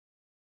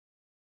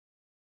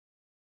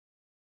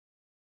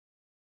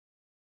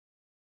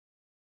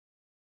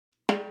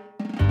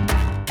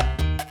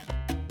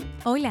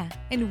Hola,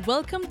 and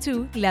welcome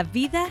to La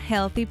Vida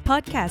Healthy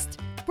Podcast,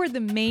 where the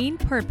main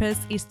purpose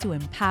is to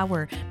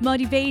empower,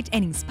 motivate,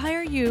 and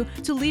inspire you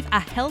to live a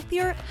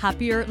healthier,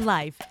 happier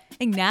life.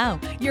 And now,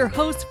 your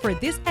host for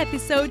this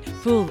episode,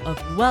 full of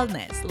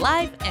wellness,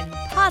 life, and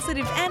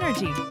positive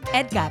energy,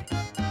 Edgar.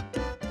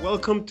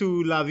 Welcome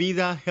to La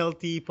Vida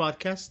Healthy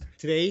Podcast.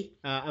 Today,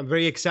 I'm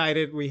very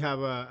excited. We have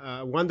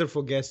a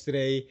wonderful guest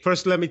today.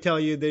 First, let me tell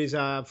you, there's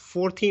a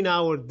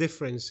 14-hour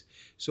difference.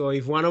 So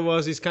if one of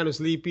us is kind of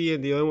sleepy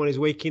and the other one is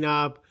waking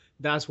up,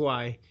 that's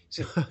why.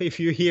 So if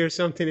you hear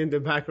something in the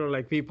background,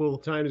 like people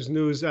trying to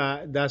snooze,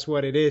 that's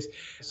what it is.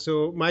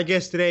 So my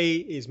guest today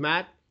is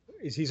Matt.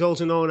 He's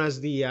also known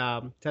as the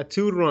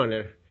tattoo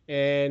runner.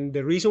 And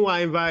the reason why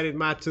I invited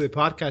Matt to the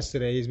podcast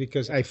today is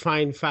because I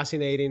find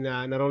fascinating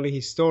not only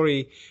his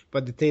story,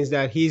 but the things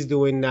that he's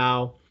doing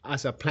now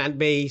as a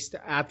plant-based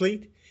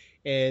athlete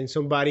and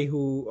somebody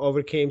who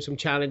overcame some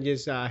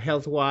challenges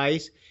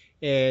health-wise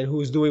and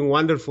who's doing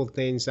wonderful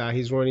things.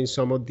 He's running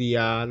some of the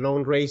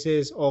long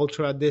races,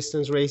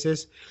 ultra-distance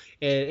races,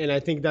 and I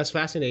think that's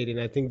fascinating.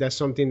 I think that's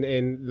something,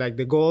 and like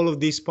the goal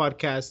of this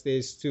podcast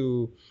is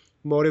to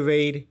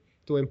motivate,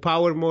 to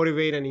empower,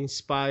 motivate, and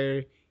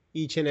inspire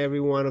each and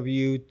every one of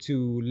you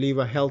to live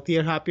a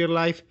healthier, happier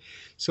life.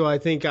 So I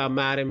think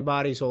Matt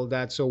embodies all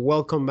that. So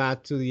welcome,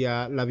 Matt, to the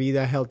La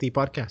Vida Healthy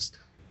Podcast.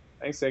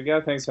 Thanks,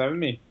 Edgar. Thanks for having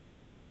me.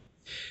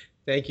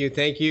 Thank you.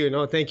 Thank you.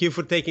 No, thank you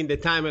for taking the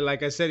time. And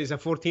like I said, it's a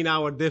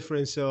 14-hour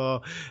difference.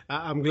 So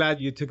I'm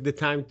glad you took the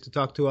time to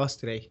talk to us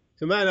today.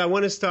 So, Matt, I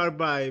want to start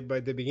by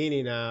the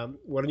beginning.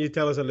 Why don't you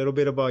tell us a little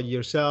bit about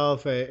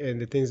yourself and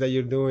the things that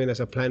you're doing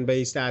as a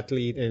plant-based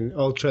athlete and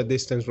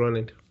ultra-distance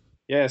running?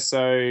 Yeah,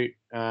 so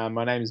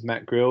my name is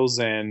Matt Grills,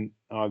 and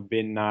I've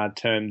been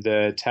termed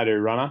the tattoo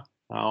runner.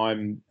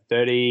 I'm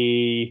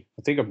 30,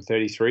 I think I'm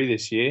 33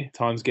 this year.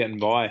 Time's getting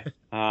by.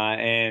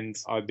 And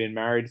I've been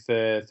married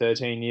for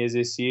 13 years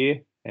this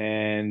year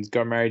and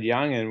got married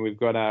young, and we've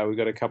got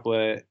a couple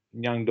of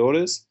young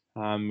daughters.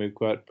 We've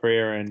got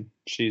Priya, and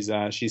she's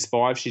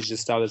 5. She's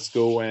just started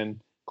school,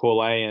 and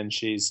Corlay, and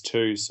she's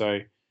 2. So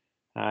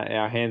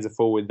our hands are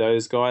full with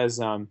those guys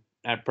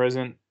at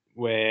present.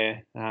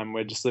 Where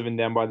we're just living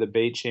down by the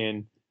beach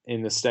in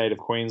the state of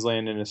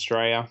Queensland in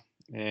Australia,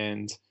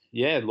 and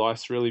yeah,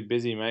 life's really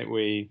busy, mate.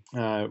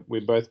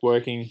 We're both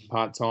working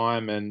part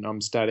time, and I'm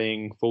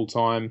studying full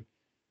time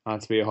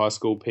to be a high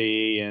school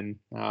PE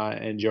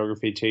and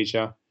geography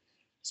teacher.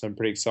 So I'm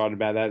pretty excited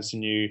about that. It's a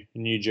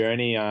new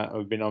journey.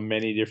 I've been on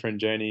many different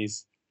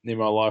journeys in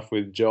my life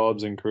with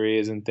jobs and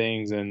careers and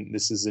things, and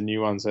this is a new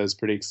one, so it's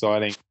pretty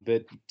exciting.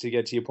 But to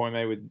get to your point,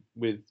 mate,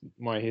 with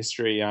my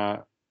history.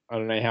 I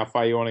don't know how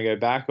far you want to go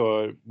back,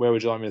 or where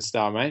would you like me to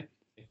start, mate?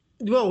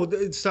 Well,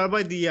 start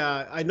by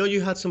I know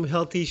you had some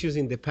health issues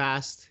in the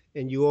past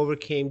and you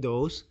overcame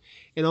those.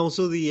 And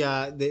also the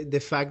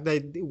fact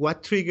that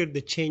what triggered the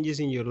changes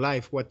in your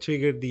life, what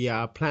triggered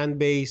the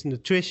plant-based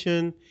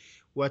nutrition,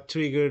 what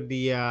triggered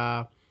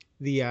the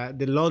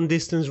long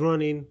distance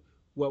running,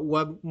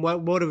 what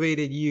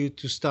motivated you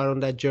to start on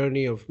that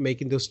journey of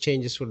making those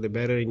changes for the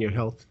better in your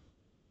health?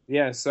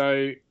 Yeah,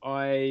 so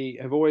I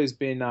have always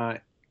been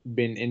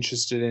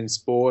interested in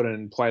sport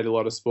and played a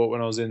lot of sport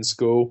when I was in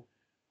school.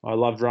 I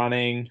loved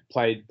running,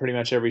 played pretty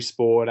much every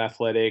sport,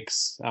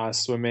 athletics,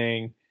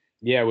 swimming.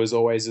 Yeah, was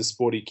always a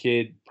sporty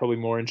kid, probably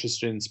more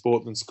interested in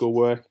sport than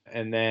schoolwork.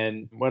 And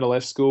then when I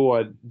left school,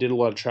 I did a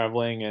lot of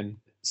traveling and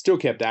still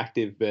kept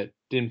active, but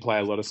didn't play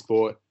a lot of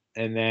sport.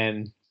 And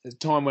then as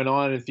time went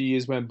on, a few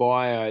years went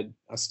by,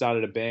 I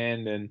started a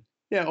band, and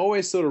yeah,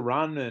 always sort of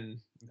run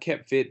and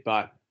kept fit,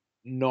 but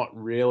not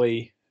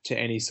really to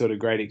any sort of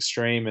great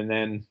extreme. And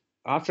then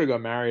after I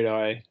got married,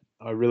 I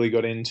really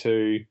got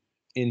into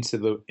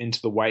the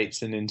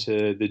weights and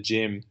into the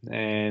gym,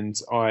 and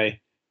I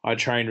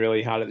trained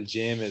really hard at the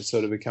gym. It's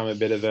sort of become a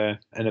bit of an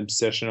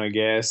obsession, I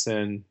guess,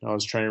 and I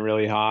was training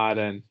really hard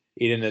and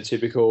eating a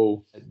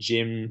typical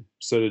gym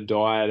sort of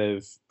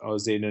diet I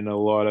was eating a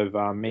lot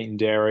of meat and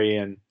dairy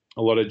and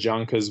a lot of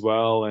junk as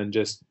well, and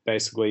just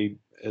basically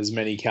as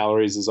many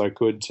calories as I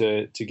could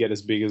to get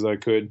as big as I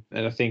could.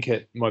 And I think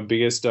at my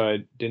biggest, I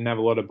didn't have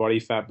a lot of body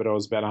fat, but I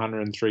was about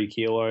 103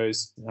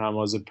 kilos. I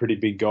was a pretty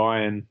big guy,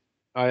 and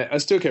I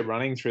still kept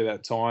running through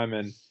that time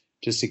and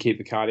just to keep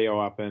the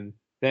cardio up. And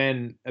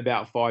then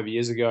about 5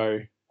 years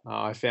ago,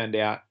 I found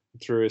out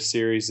through a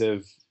series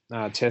of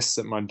tests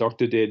that my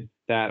doctor did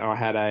that I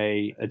had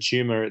a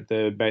tumor at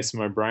the base of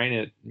my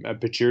brain, a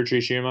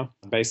pituitary tumor.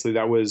 Basically,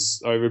 that was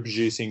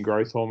overproducing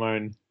growth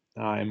hormone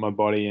in my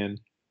body,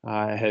 and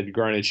I had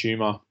grown a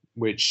tumor,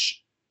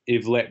 which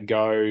if let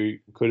go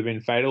could have been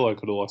fatal. I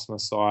could have lost my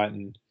sight,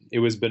 and it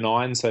was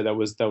benign, so that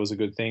was a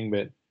good thing.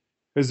 But it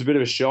was a bit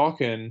of a shock,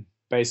 and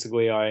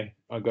basically I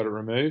got it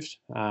removed.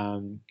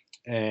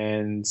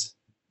 And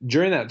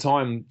during that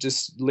time,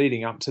 just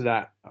leading up to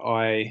that,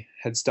 I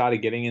had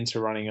started getting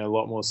into running a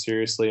lot more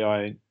seriously.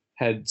 I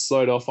had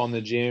slowed off on the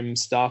gym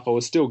stuff. I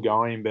was still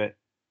going, but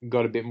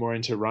got a bit more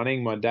into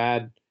running. My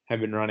dad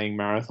had been running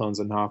marathons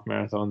and half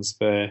marathons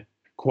for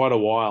quite a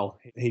while.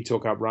 He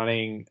took up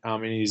running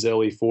in his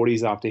early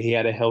 40s after he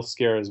had a health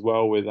scare as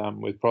well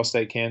with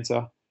prostate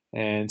cancer,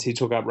 and he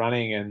took up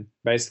running. And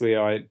basically,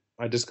 I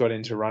just got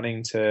into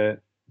running to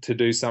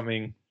do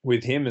something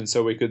with him, and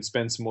so we could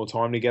spend some more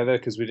time together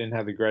because we didn't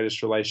have the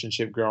greatest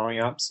relationship growing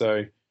up.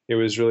 So it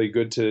was really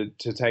good to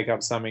take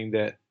up something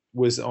that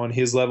was on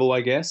his level,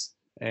 I guess.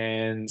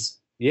 And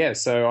yeah,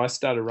 so I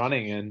started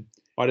running, and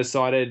I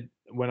decided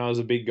when I was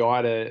a big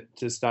guy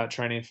to start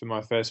training for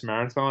my first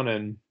marathon.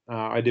 And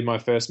I did my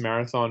first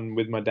marathon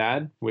with my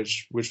dad,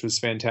 which was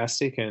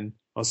fantastic. And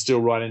I was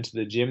still right into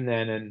the gym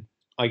then, and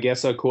I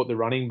guess I caught the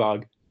running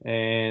bug.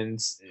 And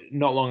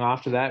not long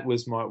after that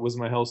was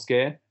my health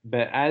scare.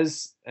 But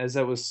as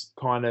I was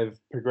kind of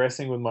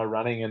progressing with my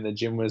running and the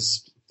gym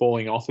was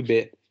falling off a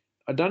bit,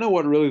 I don't know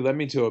what really led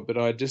me to it, but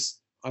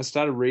I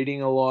started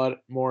reading a lot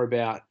more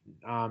about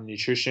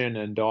nutrition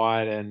and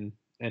diet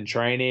and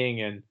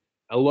training, and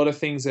a lot of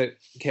things that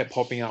kept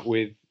popping up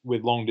with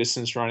long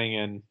distance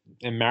running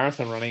and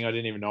marathon running. I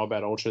didn't even know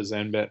about ultras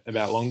then, but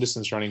about long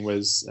distance running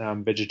was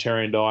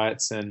vegetarian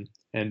diets and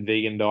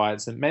vegan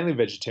diets, and mainly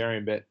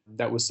vegetarian, but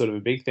that was sort of a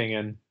big thing.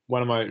 And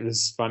it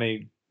was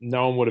funny,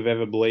 no one would have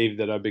ever believed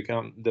that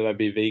I'd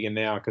be vegan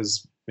now,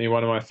 because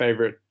one of my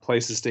favorite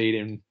places to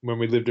eat when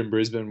we lived in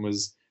Brisbane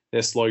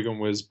their slogan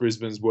was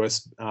Brisbane's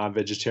worst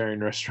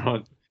vegetarian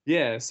restaurant.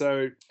 Yeah,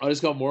 so I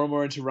just got more and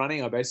more into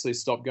running. I basically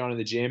stopped going to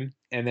the gym.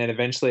 And then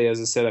eventually, as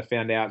I said, I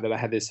found out that I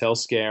had this health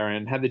scare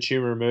and had the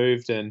tumor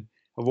removed. And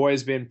I've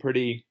always been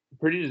pretty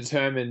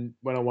determined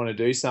when I want to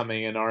do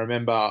something. And I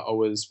remember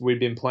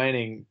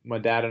my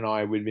dad and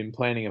I, we'd been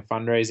planning a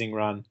fundraising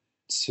run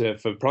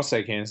for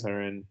prostate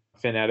cancer, and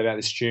found out about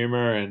this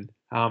tumor and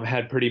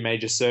had pretty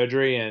major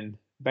surgery. And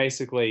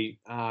basically,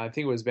 I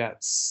think it was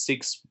about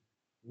 6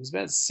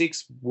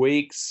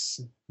 weeks.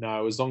 No,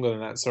 it was longer than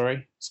that. Sorry.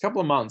 It was a couple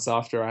of months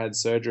after I had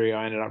surgery.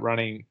 I ended up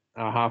running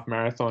a half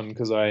marathon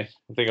because I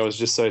think I was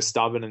just so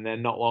stubborn. And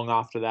then not long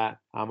after that,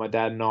 my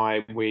dad and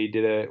I, we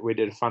did a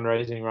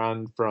fundraising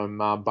run from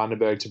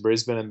Bundaberg to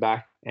Brisbane and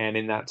back. And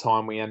in that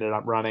time, we ended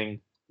up running,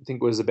 I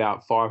think it was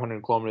about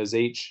 500 kilometers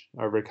each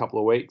over a couple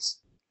of weeks.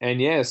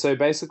 And yeah, so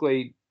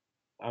basically,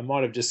 I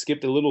might have just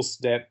skipped a little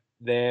step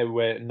there.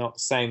 We're not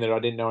saying that I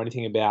didn't know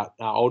anything about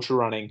ultra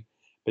running.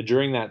 But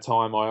during that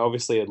time, I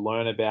obviously had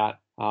learned about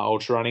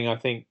ultra running. I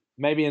think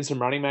maybe in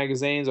some running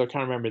magazines. I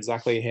can't remember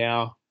exactly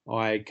how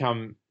I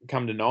come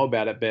to know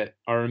about it, but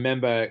I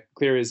remember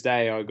clear as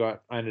day.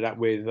 I ended up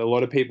with a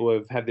lot of people who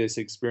have had this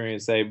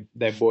experience.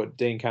 They bought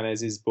Dean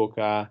Karnez's book,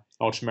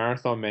 Ultra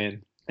Marathon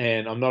Man,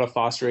 and I'm not a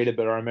fast reader,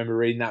 but I remember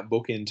reading that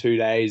book in 2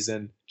 days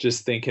and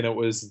just thinking it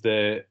was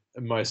the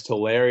most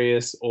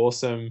hilarious,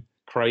 awesome,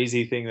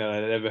 crazy thing that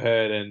I'd ever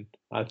heard. And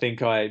I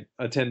think I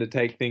tend to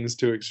take things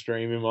too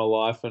extreme in my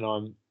life, and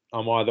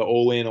I'm either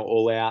all in or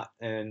all out.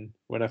 And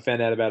when I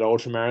found out about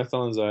ultra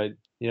marathons, I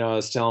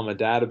was telling my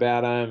dad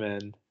about them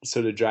and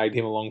sort of dragged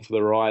him along for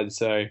the ride.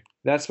 So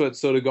that's what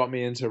sort of got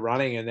me into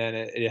running, and then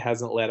it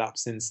hasn't let up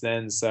since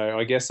then. So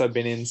I guess I've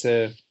been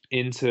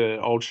into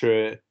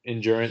ultra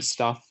endurance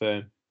stuff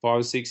for 5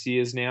 or 6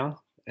 years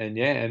now. And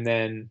yeah, and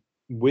then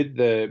with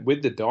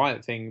the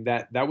diet thing,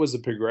 that was a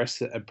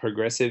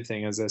progressive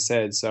thing, as I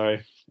said. So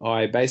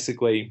I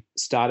basically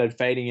started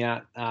fading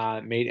out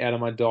meat out of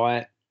my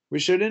diet,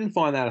 which I didn't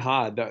find that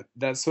hard.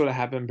 That sort of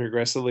happened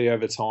progressively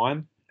over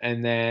time.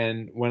 And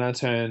then when I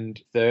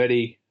turned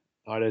 30,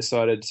 I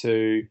decided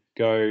to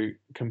go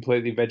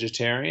completely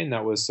vegetarian.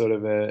 That was sort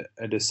of a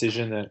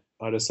decision that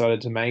I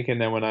decided to make.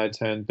 And then when I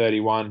turned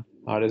 31,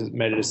 I just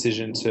made a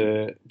decision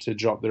to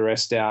drop the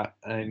rest out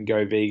and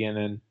go vegan.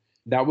 And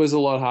that was a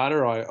lot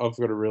harder. I've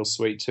got a real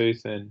sweet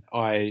tooth, and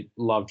I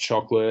love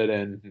chocolate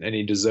and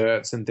any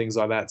desserts and things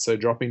like that. So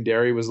dropping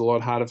dairy was a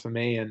lot harder for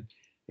me, and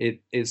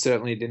it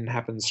certainly didn't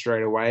happen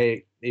straight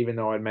away. Even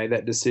though I'd made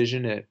that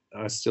decision,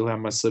 I still have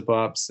my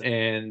slip-ups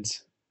and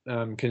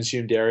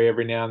consume dairy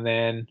every now and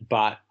then,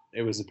 but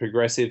it was a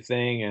progressive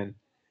thing. And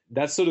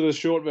that's sort of the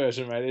short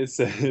version, mate.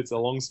 It's a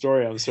long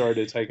story. I'm sorry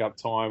to take up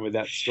time with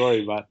that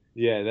story, but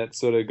yeah, that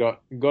sort of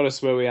got us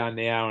where we are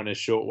now in a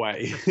short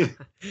way.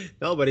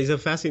 No, but it's a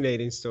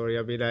fascinating story.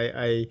 I mean,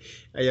 I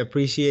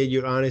appreciate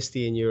your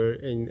honesty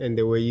and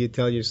the way you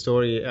tell your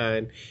story.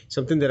 And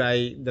something that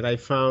I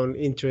found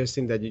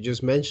interesting that you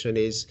just mentioned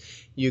is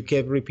you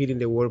kept repeating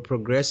the word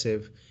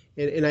progressive.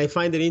 And I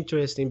find it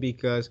interesting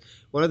because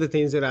one of the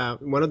things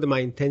one of my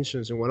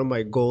intentions and one of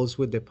my goals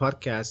with the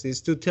podcast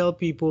is to tell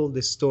people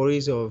the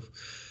stories of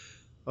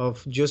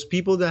just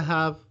people that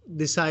have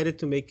decided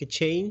to make a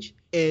change,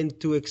 and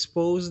to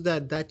expose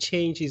that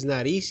change is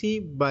not easy,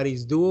 but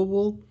it's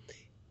doable,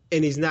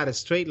 and it's not a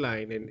straight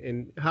line.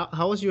 And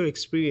how was your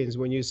experience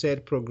when you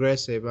said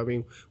progressive? I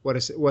mean,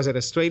 was it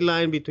a straight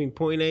line between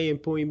point A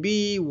and point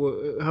B?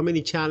 How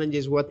many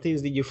challenges, what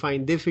things did you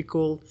find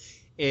difficult?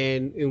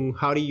 And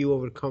how do you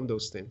overcome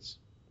those things?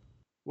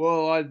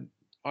 Well,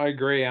 I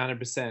agree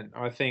 100%.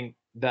 I think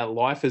that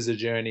life is a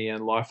journey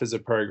and life is a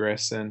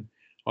progress, and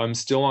I'm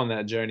still on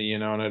that journey,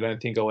 and I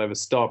don't think I'll ever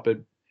stop.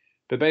 But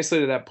basically,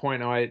 to that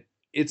point,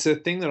 it's a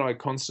thing that I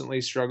constantly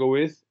struggle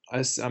with.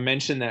 I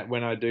mentioned that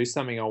when I do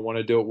something, I want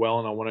to do it well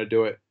and I want to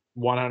do it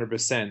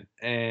 100%.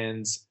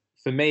 And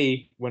for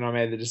me, when I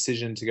made the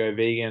decision to go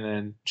vegan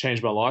and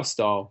change my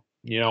lifestyle,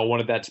 I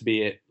wanted that to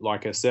be at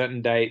like a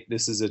certain date.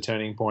 This is a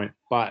turning point.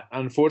 But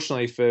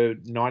unfortunately for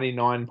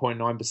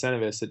 99.9%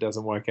 of us, it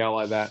doesn't work out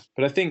like that.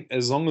 But I think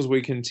as long as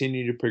we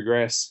continue to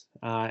progress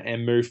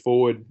and move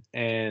forward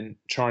and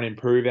try and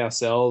improve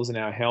ourselves and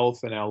our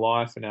health and our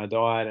life and our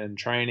diet and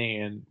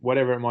training and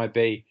whatever it might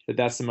be,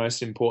 that's the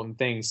most important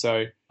thing.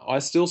 So I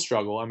still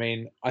struggle. I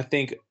mean, I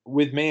think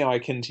with me, I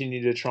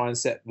continue to try and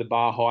set the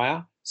bar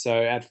higher.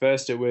 So at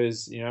first it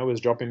was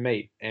dropping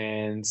meat.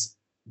 And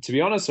to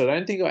be honest, I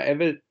don't think I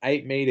ever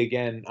ate meat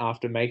again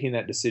after making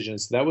that decision.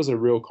 So that was a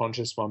real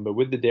conscious one. But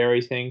with the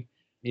dairy thing,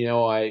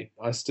 I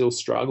still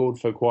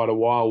struggled for quite a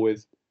while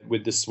with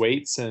the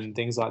sweets and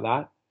things like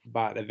that.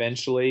 But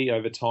eventually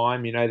over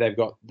time,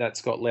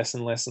 that's got less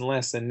and less and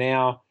less. And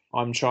now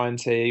I'm trying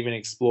to even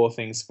explore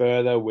things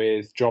further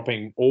with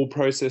dropping all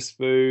processed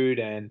food,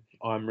 and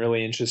I'm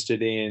really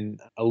interested in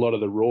a lot of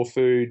the raw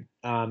food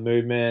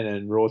movement,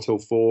 and Raw Till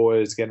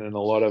 4 is getting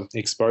a lot of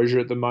exposure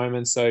at the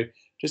moment. So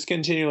just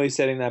continually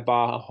setting that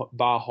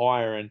bar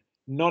higher and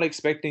not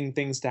expecting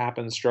things to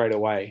happen straight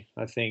away.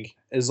 I think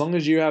as long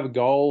as you have a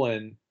goal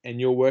and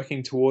you're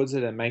working towards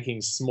it and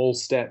making small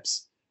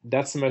steps,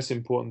 that's the most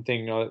important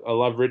thing. I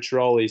love Rich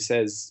Roll. He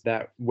says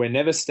that we're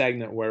never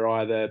stagnant. We're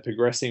either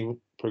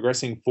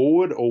progressing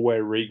forward or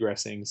we're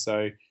regressing.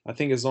 So I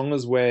think as long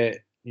as we're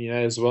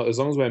as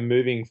long as we're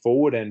moving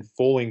forward and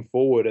falling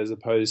forward as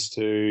opposed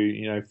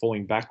to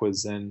falling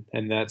backwards, and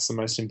that's the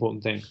most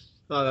important thing.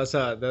 Oh,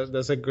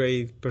 that's a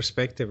great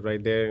perspective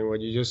right there, and what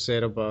you just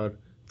said about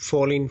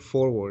falling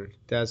forward.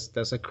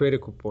 That's a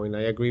critical point.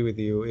 I agree with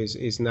you.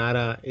 Is not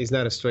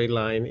a straight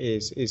line.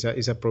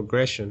 Is a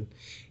progression,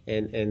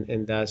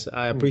 and that's,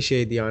 I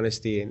appreciate the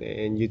honesty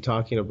and you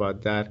talking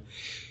about that.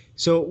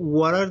 So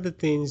what are the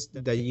things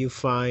that you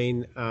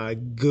find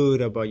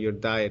good about your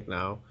diet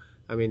now?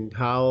 I mean,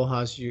 how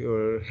has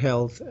your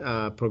health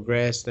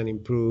progressed and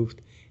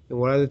improved? And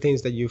what are the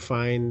things that you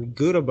find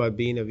good about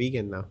being a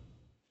vegan now?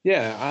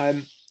 Yeah,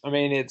 I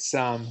mean, it's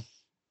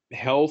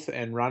health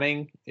and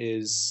running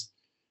is,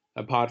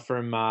 apart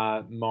from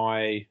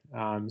my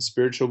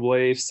spiritual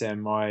beliefs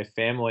and my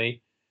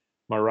family,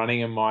 my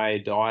running and my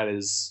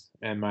diet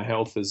and my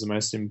health is the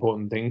most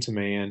important thing to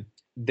me. And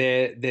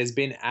there's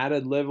been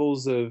added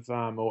levels of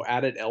or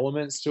added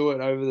elements to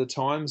it over the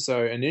time.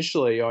 So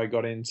initially I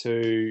got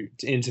into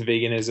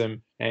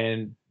veganism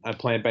and a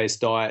plant-based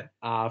diet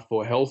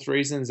for health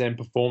reasons and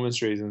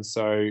performance reasons.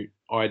 So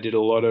I did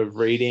a lot of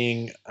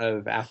reading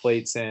of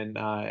athletes and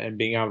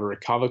being able to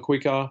recover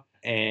quicker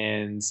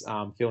and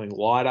feeling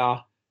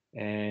lighter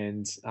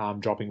and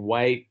dropping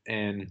weight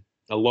and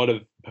a lot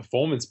of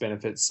performance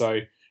benefits. So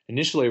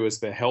initially it was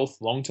for health,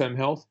 long-term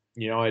health.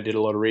 I did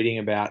a lot of reading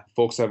about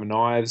Forks Over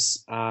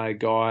Knives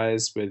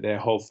guys with their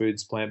whole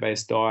foods,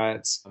 plant-based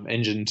diets,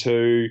 Engine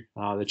 2,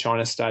 the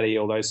China study,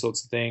 all those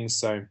sorts of things.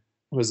 So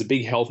it was a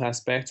big health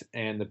aspect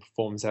and the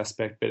performance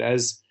aspect. But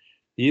as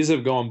years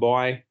have gone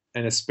by,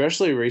 and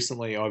especially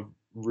recently, I've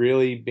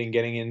really been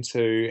getting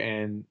into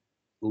and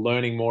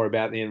learning more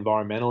about the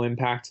environmental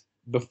impact.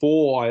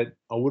 Before,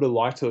 I would have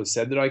liked to have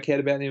said that I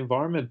cared about the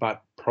environment,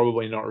 but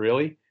probably not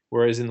really.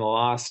 Whereas in the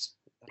last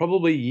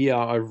probably year,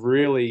 I've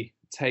really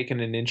taken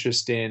an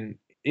interest in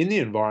the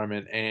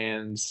environment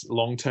and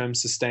long-term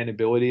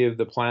sustainability of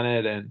the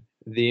planet and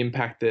the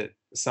impact that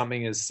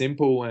something as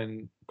simple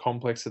and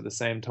complex at the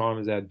same time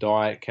as our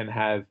diet can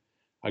have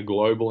a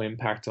global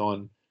impact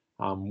on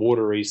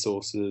water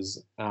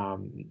resources,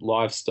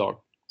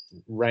 livestock,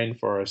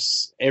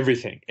 rainforests,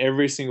 everything,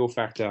 every single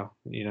factor,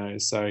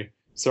 so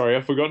sorry,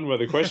 I've forgotten where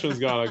the question was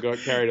going. I got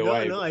carried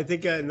away. No, I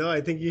think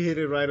you hit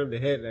it right on the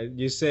head.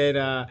 You said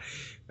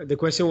the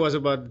question was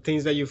about the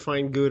things that you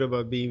find good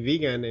about being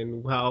vegan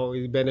and how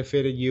it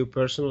benefited you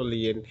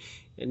personally,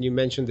 and you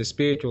mentioned the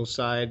spiritual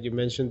side, you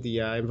mentioned the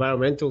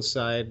environmental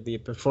side, the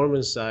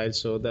performance side.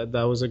 So that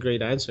was a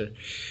great answer.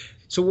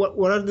 So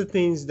what are the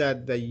things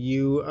that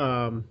you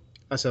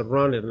as a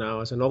runner now,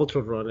 as an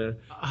ultra runner,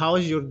 how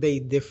is your day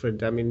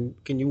different? I mean,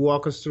 can you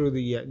walk us through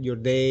your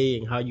day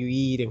and how you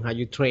eat and how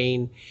you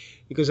train?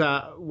 Because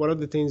one of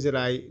the things that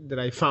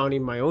I found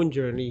in my own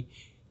journey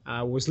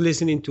was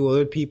listening to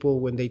other people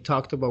when they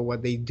talked about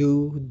what they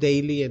do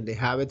daily and the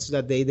habits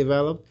that they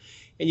develop.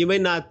 And you may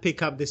not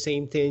pick up the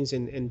same things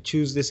and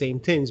choose the same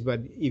things, but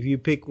if you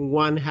pick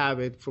one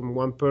habit from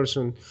one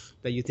person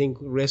that you think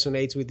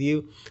resonates with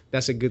you,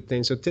 that's a good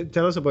thing. So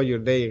tell us about your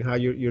day and how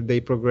your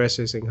day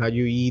progresses and how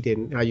you eat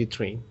and how you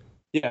train.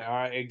 Yeah,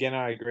 I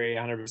agree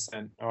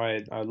 100%.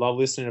 I love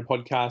listening to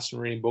podcasts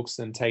and reading books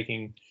and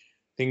taking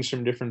things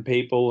from different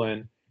people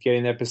and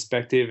getting their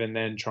perspective and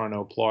then trying to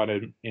apply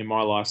it in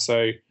my life.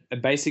 So a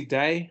basic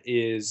day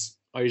is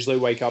I usually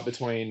wake up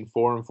between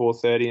 4 and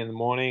 4:30 in the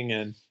morning,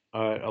 and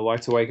I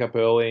like to wake up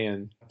early,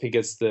 and I think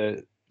it's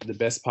the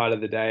best part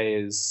of the day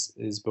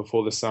is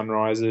before the sun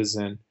rises,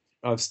 and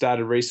I've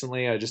started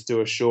recently. I just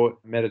do a short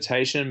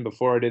meditation.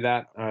 Before I do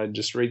that, I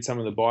just read some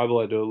of the Bible.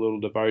 I do a little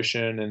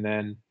devotion, and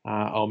then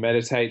I'll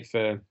meditate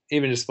for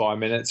even just 5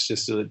 minutes,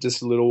 just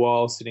a little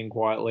while, sitting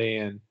quietly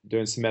and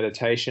doing some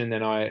meditation.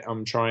 Then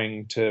I'm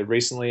trying to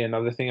recently,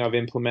 another thing I've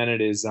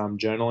implemented is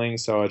journaling.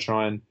 So I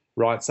try and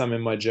write some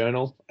in my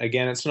journal.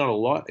 Again, it's not a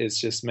lot. It's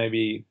just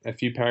maybe a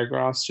few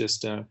paragraphs,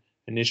 just an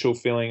initial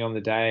feeling on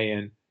the day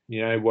and,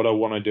 what I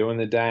want to do in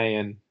the day,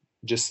 and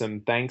just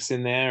some thanks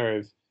in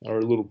there or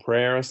a little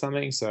prayer or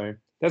something. So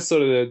that's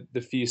sort of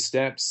the few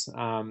steps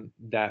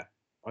that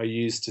I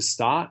use to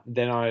start.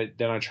 Then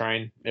I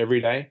train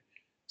every day.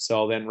 So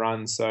I'll then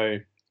run. So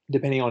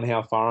depending on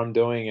how far I'm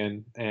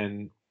doing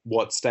and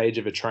what stage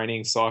of a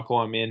training cycle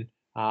I'm in,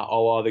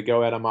 I'll either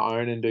go out on my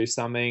own and do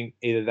something,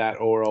 either that,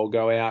 or I'll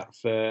go out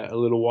for a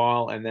little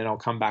while and then I'll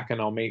come back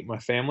and I'll meet my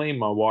family.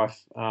 My wife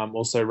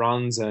also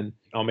runs, and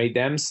I'll meet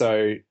them.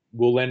 So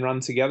we'll then run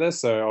together.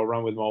 So I'll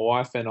run with my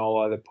wife, and I'll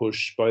either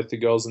push both the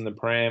girls in the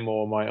pram,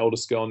 or my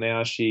oldest girl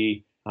now,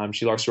 she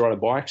likes to ride a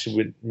bike.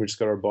 We just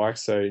got her a bike,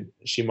 so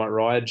she might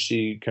ride.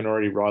 She can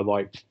already ride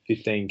like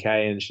 15K,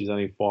 and she's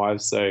only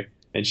 5. So,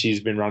 and she's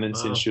been running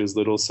since she was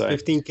little. So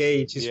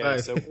 15K, she's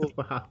 5. So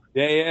Wow.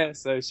 Yeah.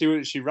 So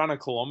she ran a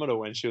kilometer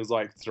when she was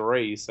like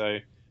 3. So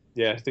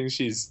yeah, I think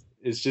it's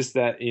just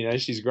that,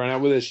 she's grown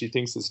up with it. She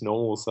thinks it's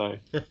normal. So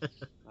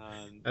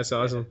That's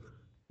awesome.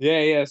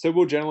 Yeah. So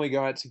we'll generally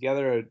go out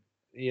together,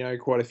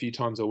 quite a few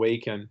times a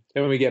week. And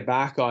then when we get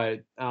back, I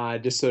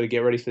just sort of get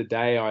ready for the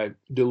day. I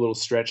do a little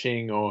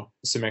stretching or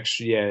some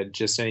extra,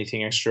 just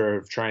anything extra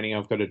of training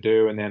I've got to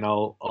do. And then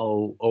I'll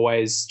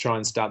always try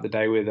and start the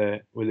day with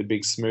a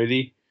big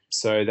smoothie.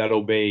 So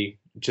that'll be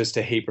just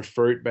a heap of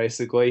fruit,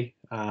 basically,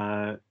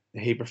 a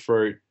heap of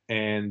fruit.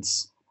 And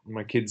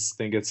my kids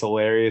think it's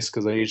hilarious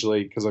because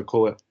I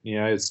call it,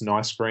 it's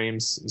ice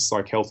creams. It's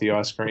like healthy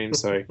ice cream.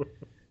 So.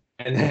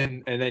 And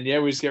then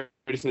we just get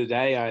ready for the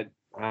day.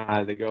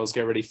 The girls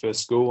get ready for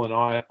school, and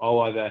I'll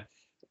either,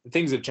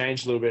 things have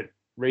changed a little bit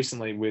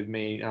recently with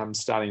me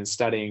starting and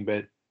studying,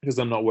 but because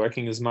I'm not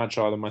working as much,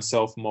 either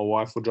myself or my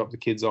wife will drop the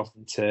kids off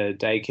to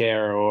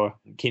daycare or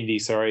kindy,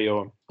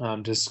 or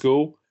to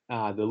school.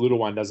 The little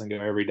one doesn't go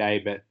every day,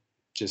 but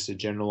just a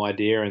general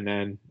idea. And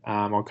then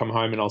I'll come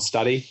home and I'll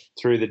study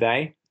through the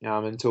day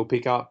until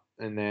pick up,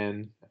 and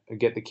then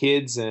get the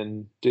kids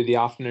and do the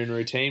afternoon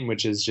routine,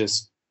 which is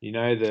just,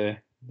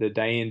 the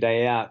day in,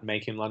 day out,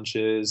 making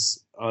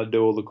lunches. I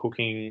do all the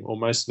cooking, or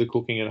most of the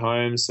cooking at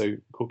home. So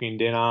cooking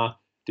dinner,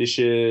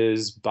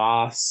 dishes,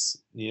 baths,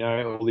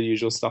 all the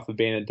usual stuff of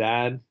being a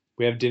dad.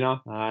 We have dinner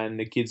and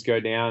the kids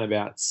go down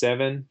about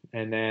 7,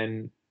 and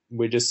then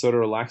we just sort of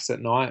relax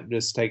at night,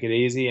 just take it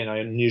easy. And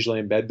I'm usually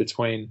in bed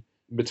between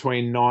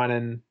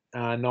 9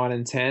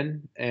 and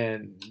 10.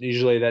 And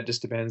usually that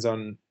just depends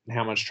on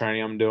how much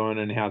training I'm doing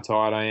and how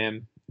tired I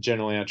am.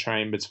 Generally I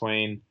train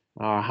between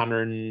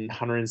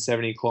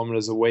 170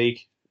 kilometers a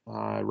week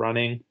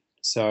running.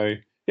 So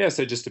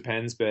it just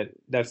depends, but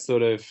that's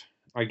sort of,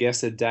 I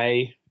guess, a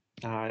day,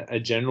 a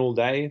general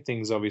day.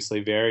 Things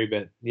obviously vary,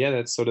 but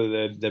that's sort of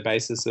the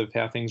basis of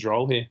how things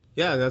roll here.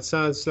 Yeah, that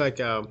sounds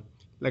like a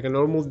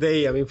normal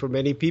day. I mean, for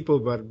many people,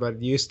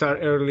 but you start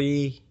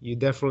early. You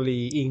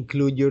definitely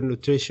include your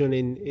nutrition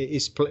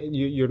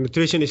your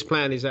nutritionist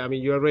plan is. I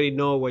mean, you already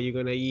know what you're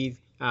gonna eat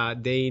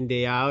day in,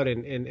 day out,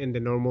 and the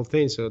normal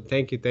thing. So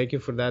thank you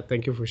for that.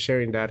 Thank you for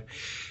sharing that.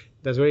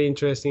 That's very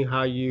interesting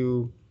how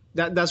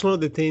that's one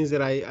of the things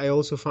that I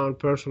also found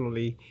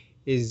personally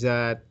is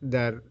that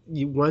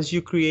once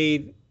you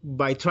create,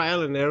 by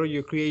trial and error,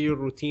 you create your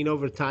routine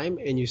over time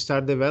and you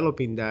start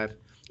developing that.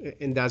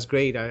 And that's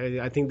great.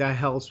 I think that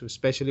helps,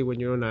 especially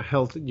when you're on a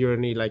health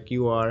journey like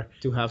you are,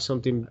 to have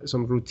some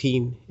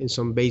routine and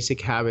some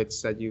basic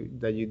habits that you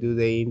do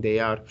day in, day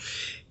out.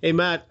 Hey,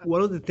 Matt,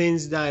 one of the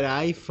things that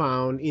I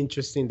found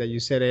interesting that you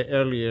said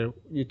earlier,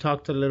 you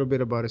talked a little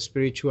bit about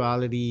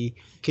spirituality.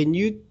 Can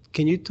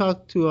you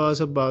talk to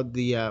us about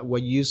the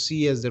what you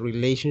see as the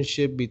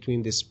relationship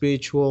between the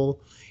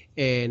spiritual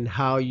and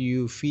how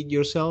you feed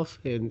yourself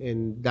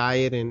and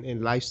diet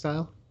and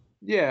lifestyle?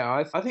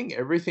 Yeah, I think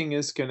everything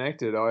is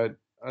connected.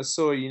 I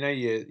saw,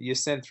 you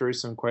sent through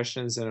some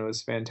questions, and it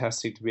was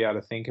fantastic to be able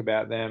to think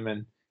about them.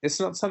 And it's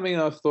not something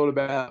I've thought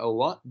about a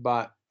lot,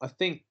 but I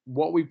think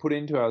what we put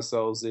into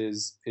ourselves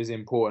is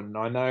important.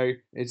 I know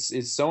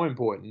it's so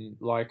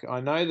important. Like, I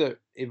know that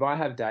if I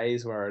have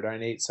days where I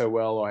don't eat so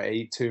well, or I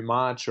eat too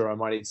much, or I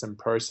might eat some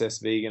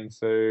processed vegan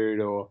food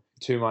or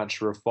too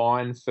much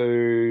refined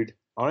food,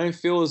 I don't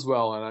feel as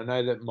well. And I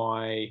know that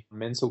my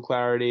mental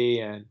clarity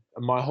and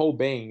my whole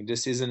being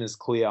just isn't as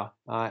clear.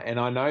 And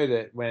I know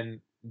that when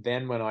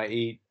I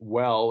eat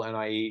well and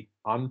I eat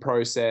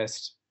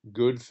unprocessed,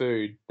 good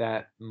food,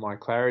 that my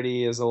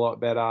clarity is a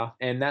lot better.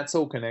 And that's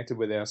all connected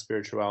with our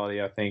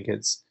spirituality. I think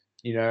it's,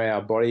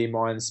 our body,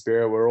 mind,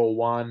 spirit, we're all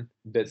one,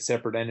 but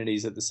separate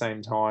entities at the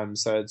same time.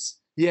 So it's,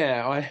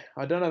 I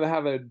don't know if I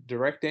have a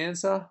direct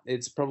answer.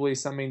 It's probably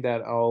something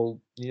that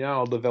I'll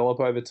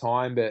develop over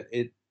time, but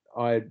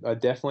I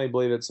definitely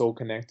believe it's all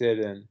connected.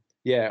 And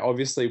yeah,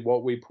 obviously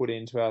what we put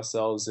into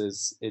ourselves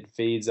is it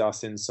feeds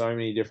us in so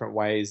many different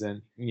ways.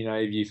 And,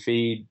 if you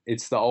feed,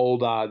 it's the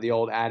old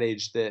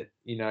adage that,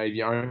 if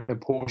you own a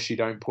Porsche, you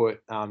don't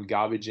put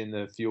garbage in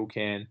the fuel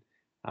can.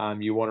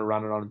 You want to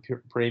run it on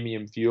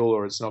premium fuel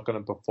or it's not going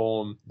to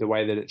perform the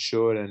way that it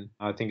should. And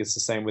I think it's the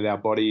same with our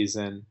bodies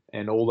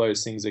and all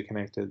those things are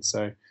connected.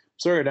 So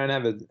sorry, I don't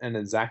have an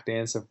exact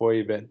answer for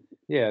you, but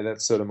yeah,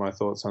 that's sort of my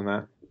thoughts on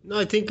that. No,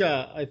 I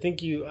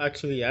think you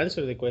actually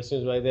answered the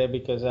questions right there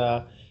because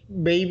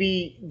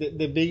maybe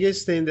the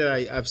biggest thing that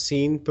I've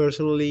seen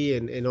personally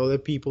and other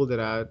people that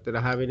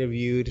I have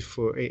interviewed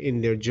for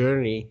in their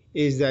journey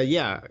is that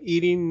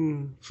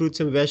eating fruits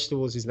and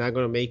vegetables is not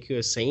going to make you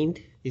a saint.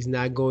 It's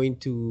not going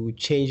to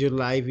change your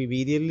life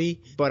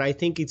immediately, but I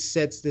think it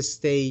sets the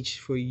stage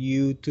for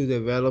you to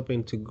develop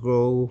and to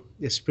grow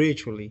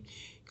spiritually.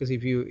 Because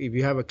if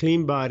you have a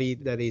clean body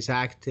that is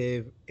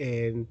active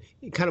and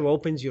it kind of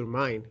opens your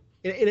mind.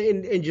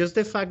 And just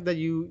the fact that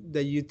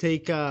you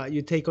take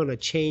on a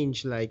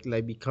change like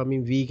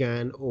becoming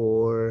vegan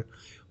or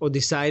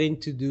deciding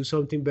to do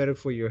something better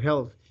for your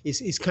health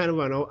is kind of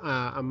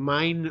a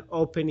mind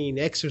opening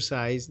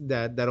exercise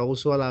that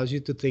also allows you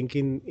to think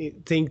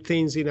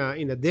things in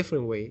a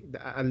different way.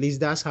 At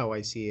least that's how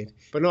I see it.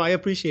 But no, I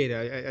appreciate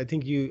it. I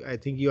think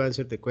you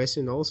answered the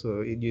question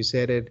also. You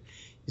said it.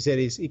 You said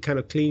it kind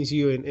of cleans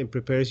you and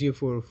prepares you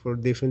for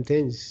different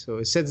things. So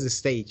it sets the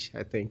stage,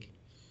 I think.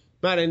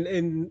 But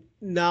and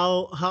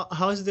now,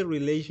 how's the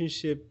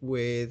relationship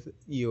with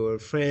your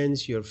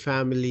friends, your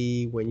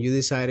family, when you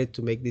decided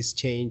to make this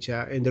change?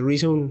 And the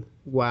reason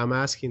why I'm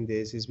asking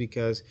this is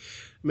because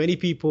many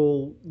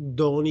people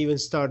don't even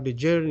start the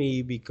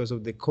journey because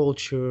of the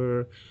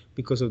culture,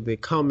 because of the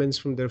comments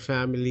from their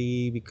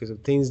family, because of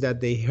things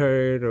that they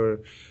heard,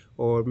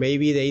 or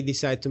maybe they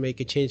decide to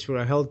make a change for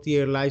a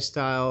healthier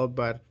lifestyle,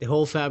 but the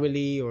whole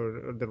family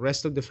or the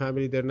rest of the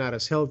family, they're not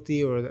as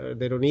healthy or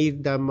they don't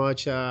eat that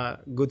much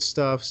good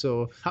stuff.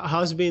 So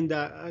how's been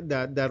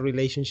that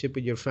relationship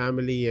with your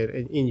family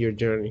and in your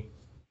journey?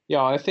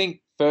 Yeah, I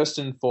think first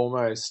and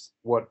foremost,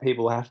 what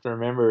people have to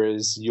remember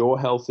is your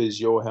health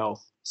is your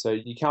health. So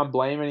you can't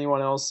blame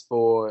anyone else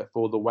for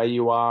the way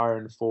you are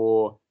and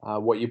for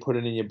what you put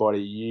in your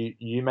body.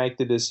 You make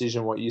the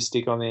decision what you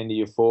stick on the end of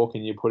your fork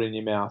and you put in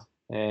your mouth.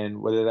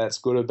 And whether that's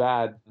good or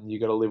bad, you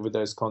got to live with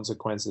those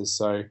consequences.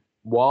 So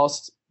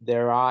whilst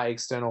there are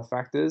external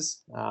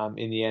factors,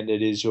 in the end,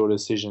 it is your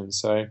decision.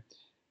 So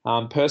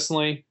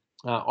personally,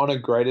 on a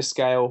greater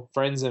scale,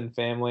 friends and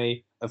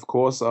family, of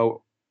course,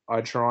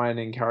 I try and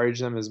encourage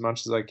them as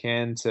much as I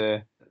can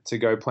to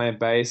go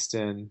plant-based,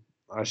 and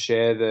I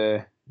share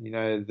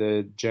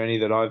the journey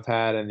that I've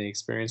had and the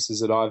experiences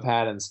that I've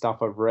had and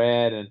stuff I've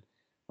read, and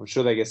I'm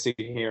sure they get sick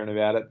of hearing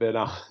about it, but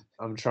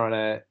I'm trying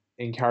to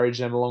encourage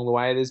them along the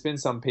way. There's been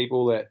some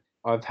people that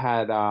I've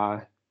had,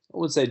 I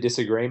would say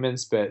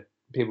disagreements, but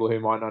people who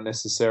might not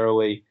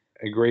necessarily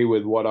agree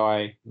with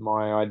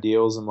my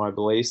ideals and my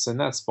beliefs, and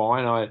that's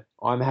fine.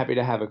 I'm happy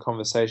to have a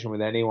conversation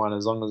with anyone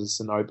as long as it's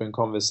an open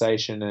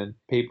conversation and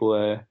people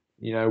are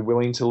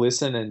willing to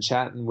listen and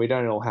chat, and we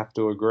don't all have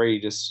to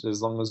agree, just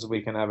as long as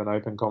we can have an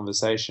open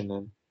conversation.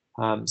 And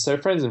so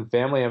friends and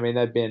family, I mean,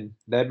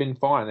 they've been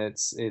fine.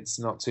 It's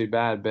not too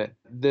bad. But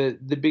the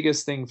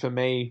biggest thing for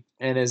me,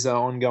 and as an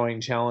ongoing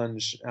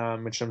challenge,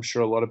 which I'm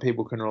sure a lot of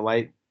people can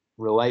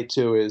relate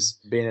to, is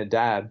being a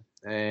dad.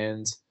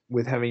 And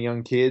with having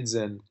young kids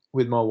and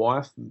with my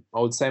wife, I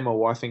would say my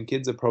wife and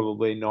kids are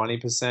probably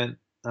 90%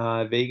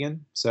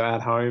 vegan. So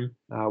at home,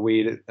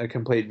 we eat a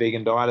complete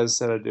vegan diet. As I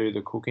said, I do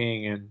the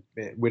cooking, and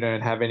we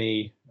don't have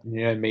any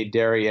meat,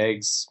 dairy,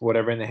 eggs,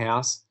 whatever in the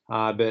house.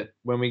 But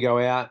when we go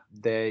out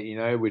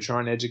there, we try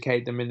and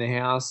educate them in the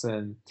house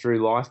and through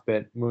life.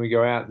 But when we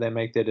go out, they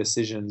make their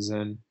decisions.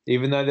 And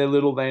even though they're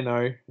little, they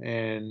know.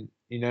 And,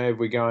 if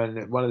we go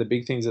in, one of the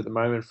big things at the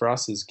moment for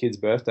us is kids'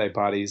 birthday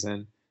parties.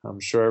 And I'm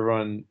sure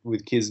everyone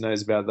with kids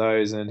knows about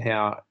those and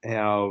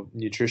how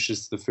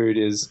nutritious the food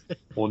is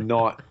or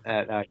not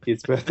at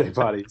kids' birthday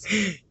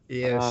parties.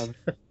 Yes.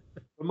 But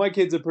my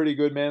kids are pretty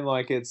good, man.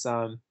 Like I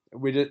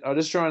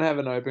just try and have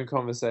an open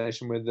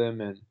conversation with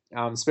them, and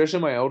especially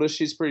my eldest,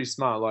 she's pretty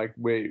smart. Like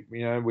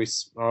I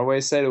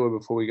always say to her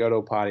before we go to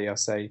a party, I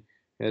say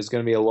there's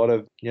going to be a lot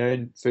of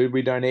food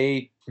we don't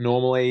eat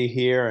normally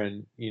here,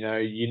 and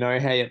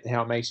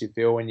how it makes you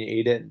feel when you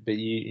eat it, but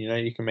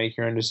you can make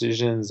your own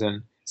decisions.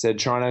 And said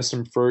try and have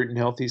some fruit and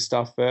healthy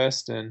stuff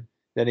first, and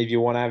then if you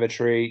want to have a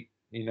treat,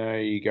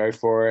 you go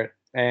for it.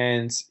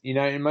 And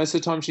and most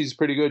of the time she's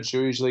pretty good.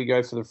 She'll usually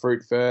go for the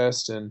fruit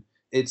first, and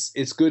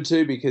it's good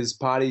too because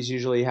parties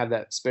usually have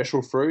that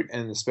special fruit,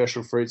 and the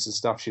special fruit's the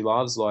stuff she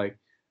loves, like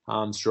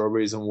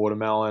strawberries and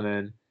watermelon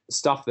and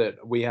stuff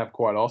that we have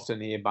quite often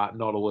here, but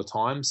not all the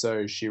time.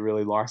 So she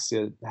really likes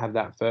to have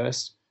that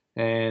first.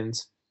 And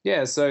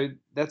yeah, so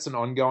that's an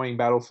ongoing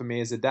battle for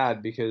me as a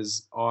dad,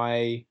 because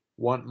I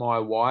want my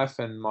wife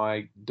and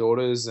my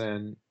daughters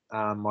and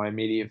my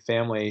immediate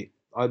family.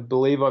 I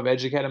believe I've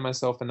educated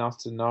myself enough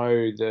to know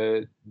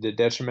the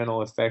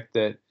detrimental effect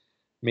that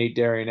meat,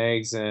 dairy, and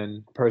eggs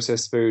and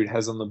processed food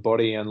has on the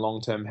body and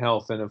long-term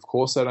health. And of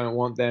course, I don't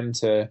want them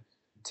to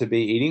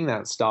be eating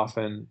that stuff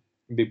and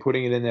be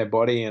putting it in their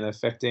body and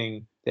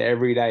affecting their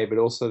everyday, but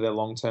also their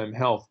long-term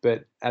health.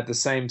 But at the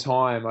same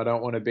time, I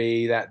don't want to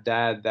be that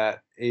dad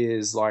that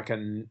is like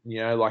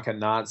like a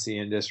Nazi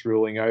and just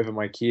ruling over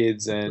my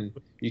kids and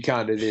you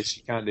can't do this,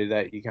 you can't do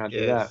that, you can't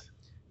do that.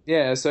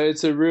 Yeah, so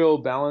it's a real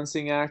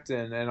balancing act,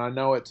 and I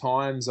know at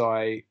times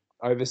I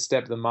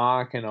overstep the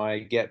mark and I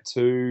get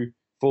too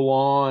full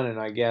on and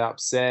I get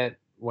upset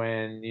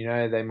when,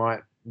 they might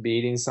be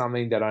eating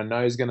something that I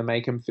know is going to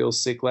make them feel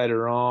sick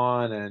later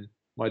on. And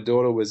my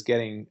daughter was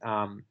getting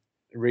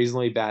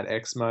reasonably bad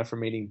eczema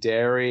from eating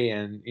dairy,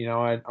 and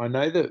I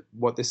know that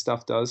what this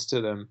stuff does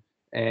to them,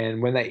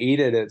 and when they eat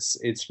it,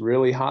 it's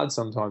really hard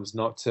sometimes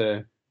not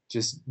to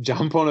just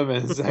jump on them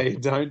and say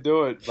don't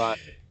do it, but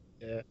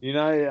I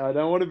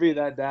don't want to be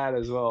that dad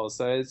as well.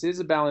 So it's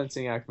a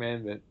balancing act,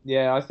 man. But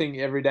yeah, I think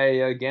every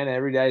day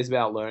is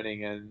about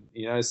learning,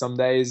 and some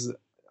days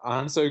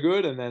aren't so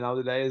good, and then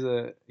other days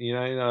are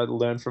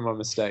learn from my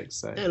mistakes.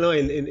 So yeah, no,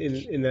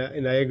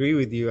 and I agree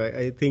with you.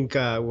 I think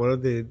one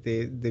of the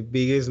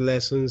biggest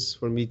lessons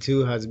for me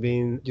too has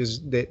been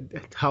just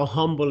how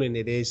humbling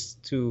it is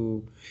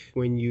to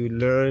when you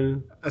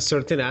learn a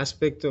certain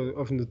aspect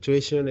of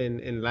nutrition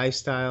and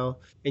lifestyle,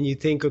 and you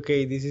think,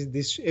 okay,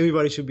 this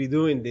everybody should be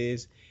doing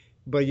this.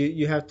 But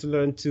you have to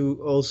learn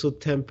to also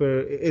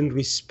temper and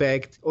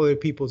respect other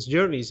people's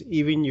journeys,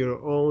 even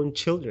your own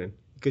children,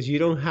 because you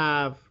don't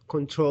have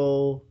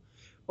control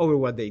over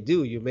what they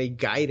do. You may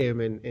guide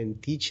them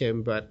and teach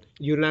them, but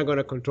you're not going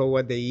to control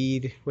what they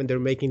eat when they're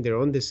making their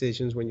own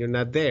decisions when you're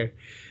not there.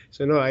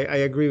 So no, I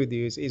agree with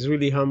you. It's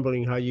really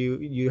humbling how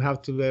you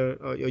have to learn,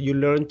 you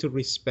learn to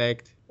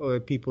respect other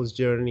people's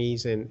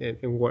journeys and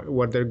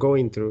what they're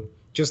going through,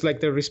 just like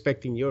they're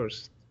respecting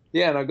yours.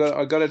 Yeah, and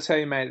I got to tell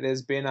you, mate,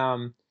 there's been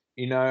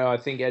I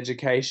think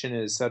education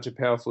is such a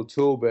powerful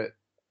tool, but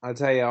I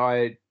tell you,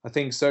 I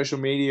think social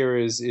media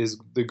is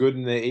the good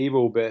and the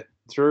evil, but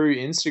through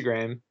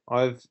Instagram,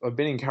 I've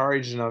been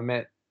encouraged and I've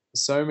met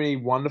so many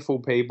wonderful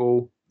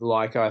people.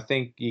 Like, I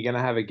think you're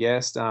going to have a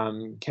guest,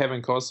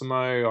 Kevin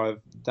Cosimo. I've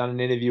done an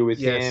interview with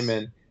him,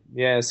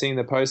 and seeing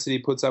the post that he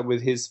puts up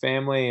with his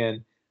family,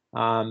 and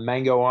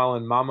Mango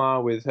Island Mama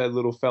with her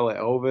little fella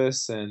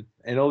Elvis,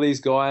 and all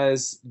these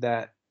guys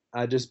that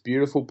are just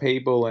beautiful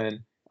people, and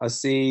I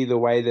see the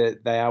way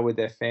that they are with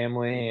their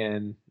family,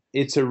 and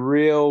it's a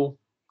real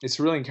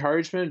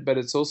encouragement, but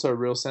it's also a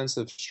real sense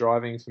of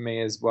striving for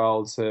me as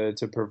well to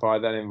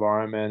provide that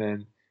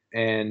environment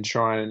and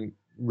try and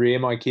rear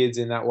my kids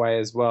in that way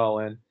as well.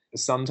 And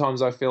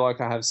sometimes I feel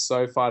like I have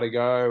so far to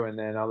go, and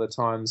then other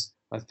times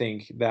I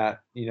think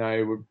that,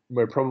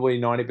 we're probably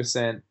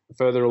 90%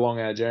 further along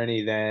our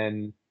journey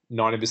than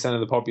 90% of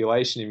the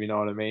population, if you know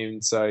what I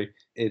mean. So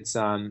it's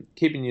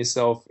keeping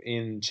yourself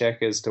in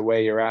check as to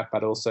where you're at,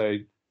 but also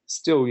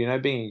still,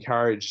 being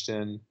encouraged.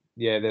 And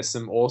yeah, there's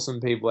some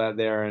awesome people out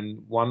there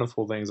and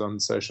wonderful things on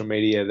social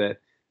media that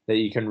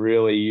you can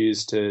really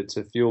use to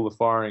fuel the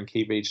fire and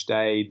keep each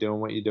day doing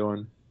what you're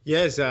doing.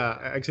 Yes,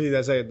 actually,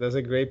 that's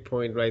a great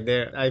point right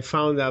there. I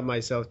found out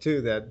myself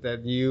too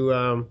that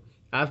you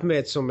I've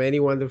met so many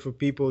wonderful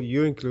people,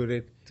 you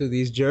included, to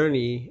this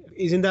journey.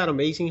 Isn't that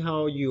amazing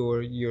how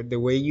your the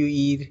way you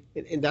eat,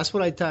 and that's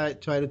what I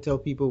try to tell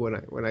people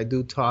when I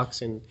do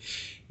talks and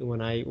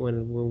when I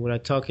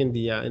talk in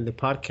the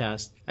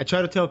podcast. I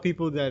try to tell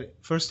people that,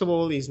 first of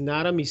all, it's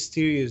not a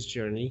mysterious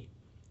journey.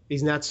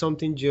 It's not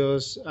something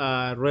just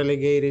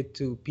relegated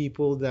to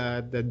people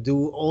that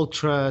do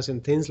ultras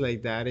and things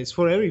like that. It's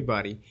for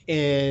everybody.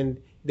 And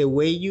the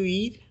way you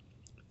eat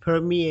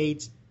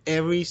permeates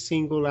every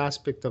single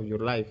aspect of your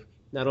life.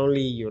 Not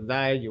only your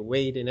diet, your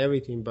weight, and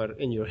everything, but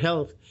in your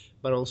health,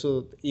 but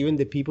also even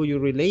the people you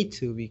relate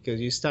to, because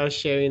you start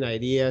sharing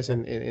ideas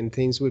and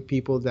things with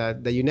people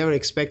that you never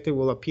expected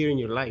will appear in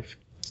your life.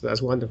 So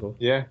that's wonderful.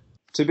 Yeah.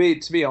 To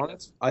be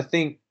honest, I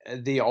think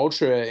the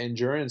ultra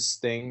endurance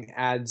thing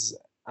adds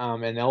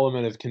an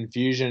element of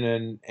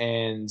confusion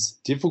and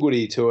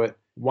difficulty to it.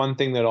 One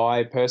thing that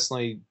I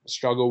personally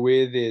struggle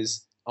with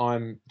is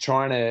I'm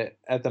trying to,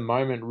 at the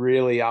moment,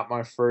 really up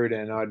my fruit,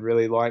 and I'd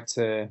really like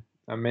to,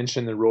 I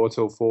mentioned the raw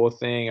till 4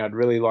 thing, I'd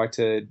really like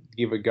to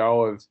give a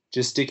go of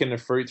just sticking to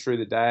fruit through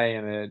the day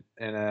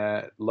and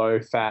a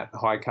low-fat,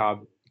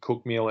 high-carb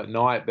cooked meal at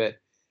night. But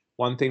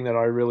one thing that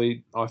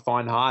I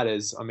find hard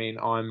is,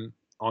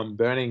 I'm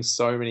burning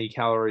so many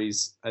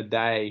calories a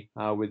day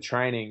with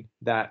training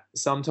that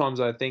sometimes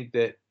I think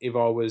that if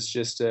I was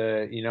just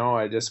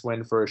I just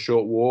went for a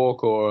short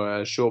walk or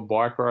a short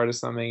bike ride or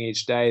something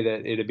each day,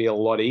 that it'd be a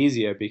lot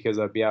easier, because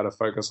I'd be able to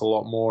focus a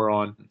lot more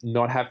on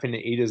not having to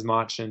eat as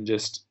much and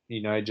just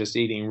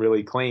eating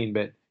really clean.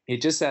 But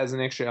it just adds an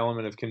extra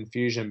element of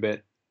confusion.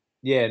 But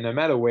yeah, no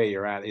matter where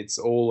you're at, it's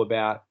all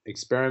about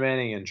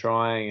experimenting and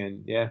trying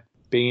and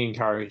being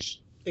encouraged.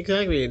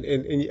 Exactly,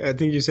 and I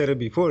think you said it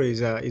before.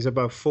 Is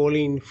about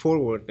falling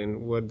forward,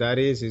 and what that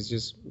is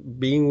just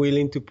being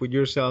willing to put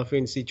yourself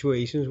in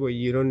situations where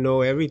you don't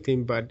know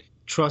everything, but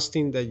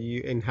trusting that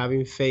you and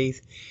having faith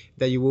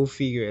that you will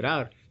figure it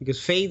out. Because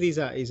faith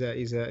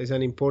is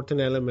an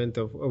important element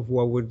of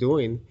what we're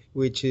doing,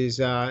 which is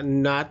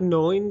not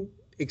knowing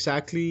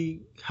exactly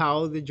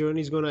how the journey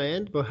is going to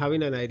end, but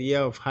having an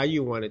idea of how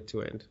you want it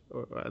to end,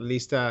 or at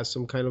least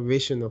some kind of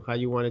vision of how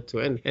you want it to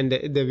end. And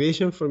the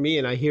vision for me,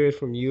 and I hear it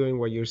from you and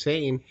what you're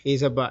saying,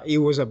 it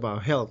was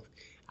about health.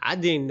 I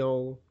didn't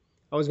know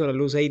I was going to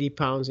lose 80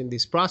 pounds in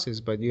this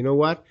process, but you know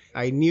what?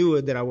 I knew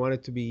that I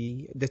wanted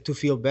to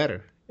feel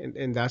better.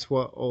 And that's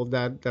what all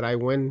that I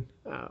went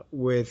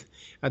with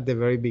at the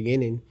very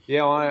beginning.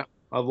 Yeah,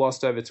 I've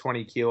lost over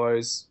 20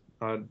 kilos.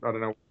 I don't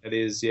know what it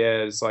is.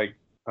 Yeah, it's like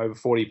over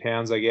 40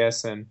 pounds, I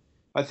guess. And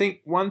I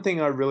think one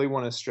thing I really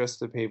want to stress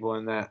to people,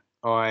 and that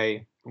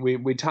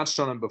we touched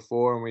on it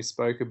before and we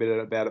spoke a bit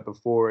about it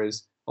before,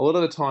 is a lot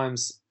of the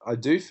times I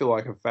do feel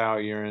like a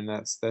failure, and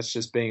that's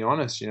just being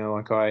honest. You know,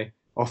 like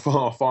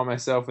I'll find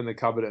myself in the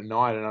cupboard at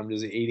night and I'm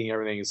just eating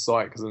everything in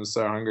sight because I'm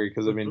so hungry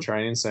because I've been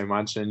training so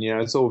much, and you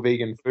know, it's all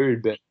vegan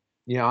food, but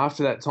you know,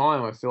 after that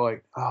time I feel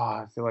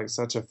like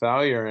such a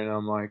failure, and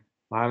I'm like,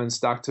 I haven't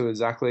stuck to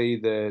exactly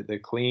the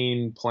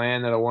clean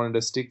plan that I wanted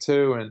to stick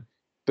to.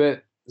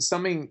 But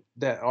something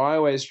that I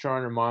always try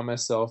and remind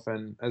myself,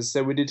 and as I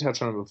said, we did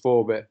touch on it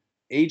before, but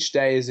each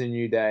day is a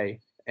new day.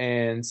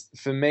 And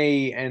for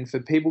me and for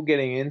people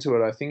getting into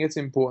it, I think it's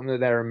important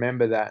that they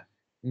remember that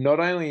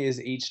not only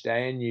is each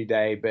day a new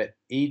day, but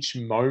each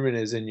moment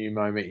is a new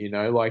moment. You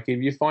know, like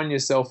if you find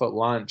yourself at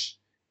lunch,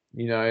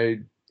 you know,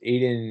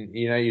 eating,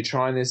 you know, you're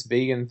trying this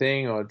vegan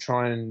thing or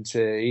trying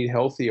to eat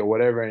healthy or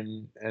whatever,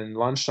 and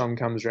lunchtime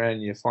comes around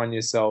and you find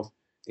yourself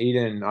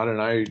eating, I don't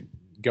know,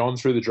 going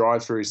through the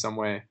drive-through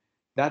somewhere,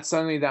 that's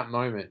only that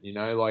moment, you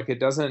know, like that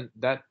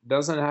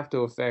doesn't have to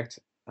affect,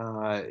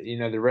 you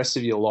know, the rest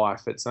of your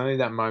life. It's only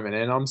that moment.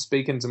 And I'm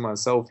speaking to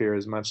myself here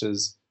as much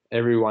as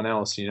everyone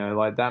else, you know,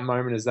 like that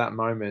moment is that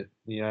moment,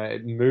 you know,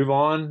 move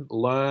on,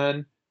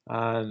 learn.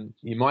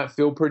 You might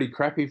feel pretty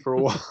crappy for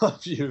a while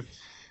if you've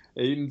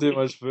eaten too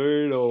much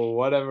food or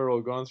whatever, or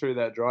gone through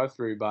that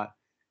drive-through, but,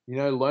 you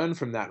know, learn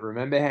from that.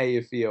 Remember how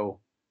you feel.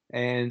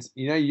 And,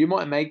 you know, you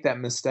might make that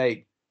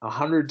mistake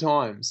 100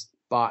 times,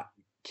 but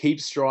keep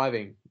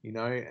striving, you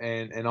know,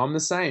 and I'm the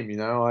same, you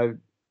know,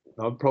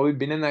 I've probably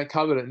been in that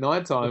cupboard at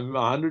nighttime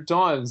 100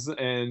 times,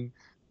 and,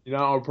 you know,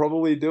 I'll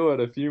probably do it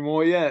a few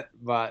more yet.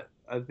 But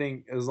I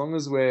think as long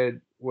as we're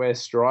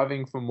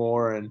striving for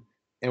more and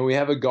we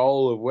have a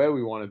goal of where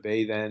we want to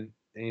be, then,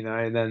 you know,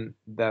 and then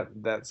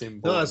that's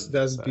important. No,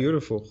 that's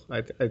beautiful.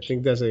 I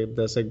think that's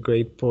a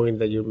great point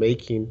that you're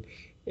making.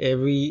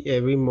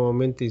 Every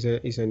moment is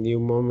a new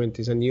moment,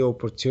 is a new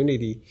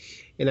opportunity,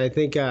 and I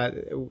think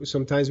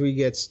sometimes we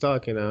get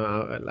stuck. And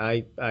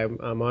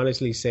I'm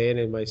honestly saying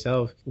it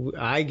myself.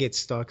 I get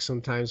stuck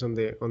sometimes on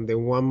the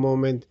one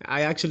moment.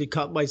 I actually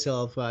caught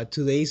myself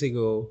 2 days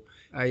ago.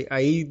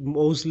 I eat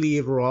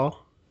mostly raw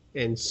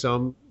and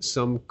some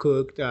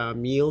cooked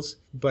meals,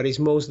 but it's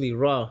mostly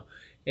raw.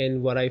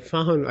 And what I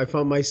found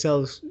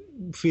myself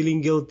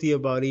feeling guilty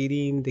about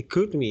eating the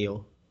cooked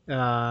meal.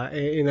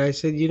 And I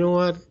said, you know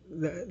what?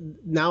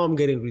 Now I'm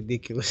getting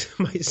ridiculous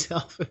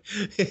myself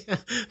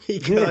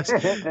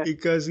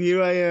because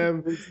here I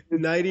am,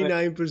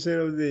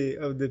 99%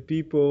 of the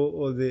people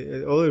or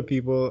the other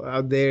people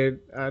out there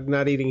are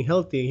not eating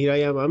healthy. And here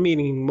I am, I'm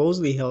eating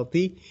mostly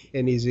healthy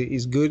and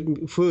is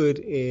good food,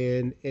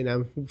 and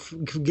I'm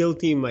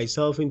guilty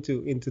myself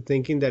into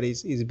thinking that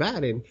is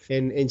bad.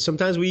 And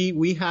sometimes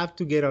we have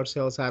to get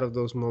ourselves out of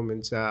those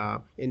moments.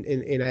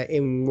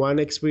 And one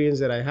experience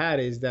that I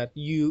had is that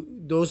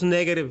those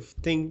negative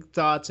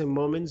thoughts and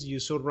moments, you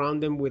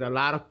surround them with a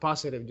lot of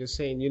positive, just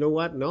saying, you know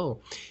what? No.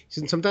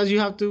 Sometimes you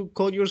have to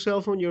call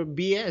yourself on your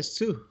BS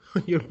too,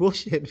 your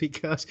bullshit,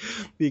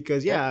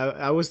 because yeah,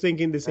 I was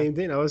thinking the same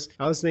thing. I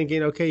was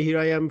thinking, okay, here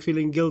I am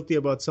feeling guilty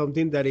about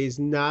something that is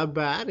not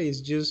bad.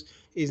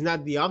 It's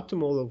not the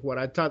optimal of what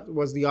I thought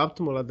was the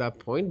optimal at that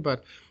point,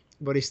 but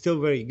it's still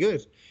very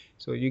good.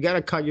 So you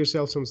gotta cut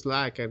yourself some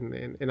slack,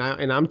 and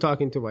I'm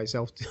talking to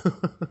myself too.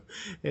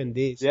 And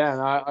this. Yeah,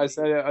 and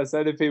I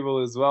say to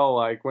people as well,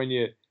 like when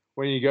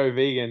you go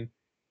vegan,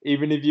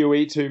 even if you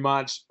eat too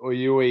much or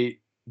you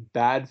eat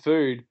bad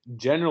food,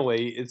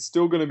 generally it's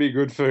still going to be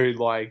good food.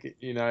 Like,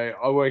 you know,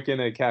 I work in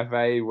a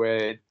cafe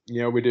where,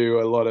 you know, we do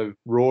a lot of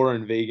raw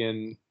and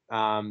vegan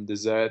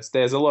desserts.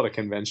 There's a lot of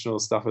conventional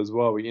stuff as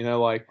well. You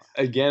know, like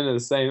again, the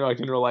same, I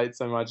can relate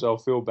so much. I'll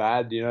feel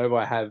bad, you know, if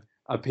I have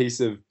a piece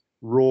of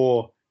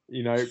raw,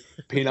 you know,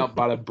 peanut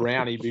butter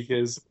brownie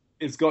because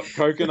it's got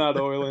coconut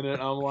oil in it.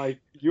 I'm like,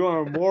 you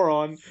are a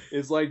moron.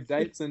 It's like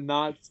dates and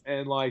nuts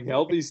and like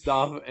healthy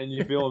stuff, and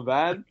you're feeling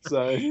bad.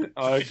 So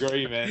I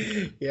agree,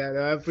 man. Yeah, no,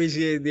 I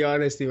appreciate the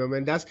honesty,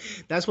 man.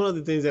 That's one of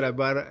the things that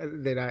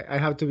I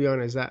have to be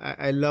honest.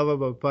 I love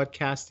about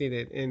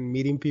podcasting and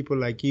meeting people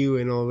like you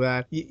and all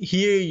that.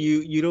 Here,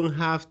 you don't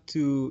have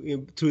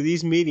to, through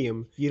this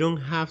medium, you don't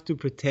have to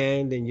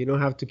pretend and you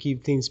don't have to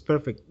keep things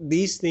perfect.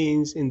 These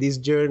things and these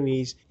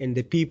journeys and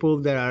the people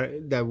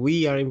that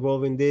we are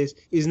involved in this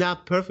is not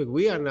not perfect.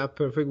 We are not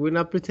perfect. We're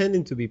not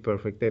pretending to be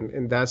perfect.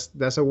 And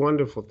that's a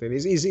wonderful thing.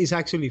 It's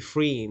actually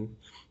freeing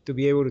to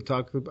be able to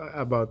talk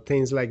about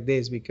things like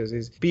this, because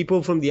it's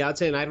people from the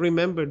outside. And I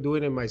remember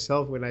doing it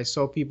myself when I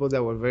saw people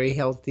that were very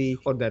healthy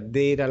or that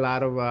did a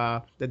lot of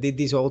that did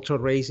these ultra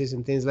races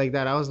and things like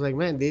that. I was like,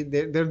 man,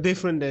 they're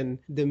different than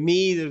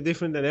me. They're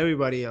different than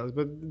everybody else.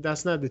 But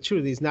that's not the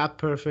truth. It's not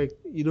perfect.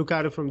 You look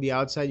at it from the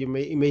outside,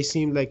 it may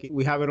seem like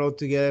we have it all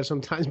together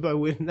sometimes, but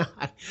we're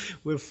not.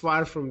 We're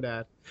far from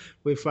that.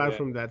 We're far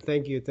from that.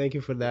 Thank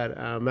you for that,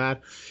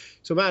 Matt.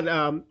 So, Matt,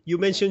 you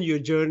mentioned your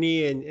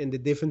journey and the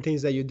different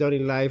things that you've done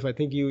in life. I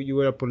think you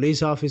were a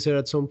police officer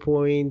at some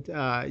point.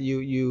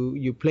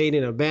 You played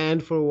in a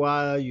band for a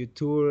while. You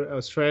toured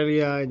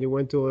Australia and you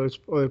went to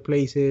other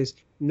places.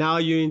 Now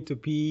you're into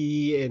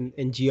PE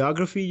and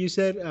geography, you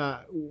said.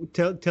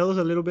 Tell us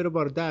a little bit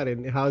about that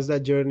and how's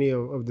that journey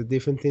of the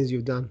different things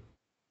you've done?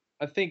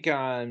 I think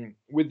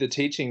with the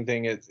teaching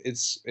thing,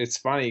 it's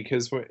funny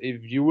because if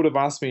you would have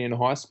asked me in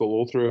high school,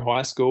 all through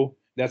high school,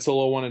 that's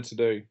all I wanted to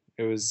do.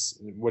 It was,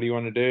 what do you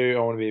want to do?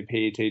 I want to be a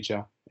PE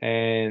teacher.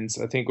 And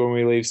I think when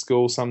we leave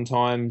school,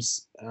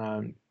 sometimes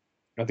I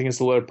think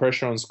it's a lot of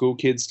pressure on school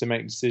kids to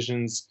make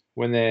decisions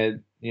when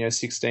they're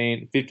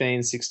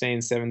 15,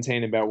 16,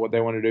 17 about what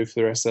they want to do for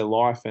the rest of their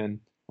life. And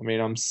I mean,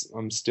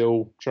 I'm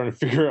still trying to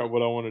figure out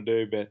what I want to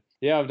do. But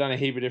yeah, I've done a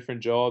heap of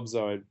different jobs.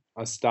 I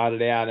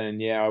started out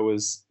and I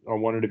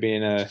wanted to be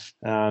in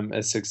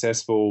a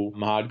successful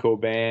hardcore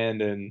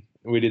band, and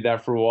we did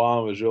that for a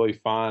while. It was really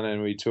fun,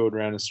 and we toured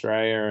around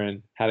Australia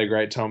and had a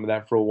great time with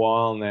that for a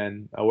while. And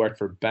then I worked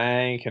for a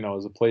bank and I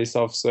was a police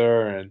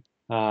officer, and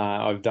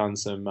I've done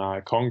some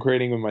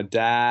concreting with my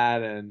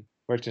dad and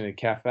worked in a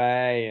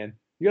cafe, and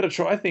you got to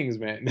try things,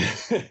 man.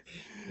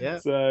 Yeah.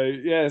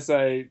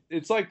 So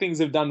it's like things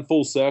have done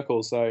full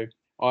circle. So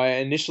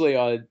I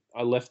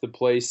left the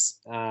police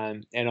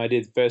and I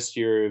did first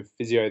year of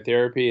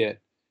physiotherapy at,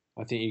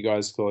 I think you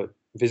guys call it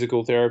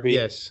physical therapy.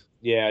 Yes.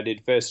 Yeah, I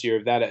did first year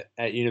of that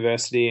at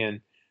university, and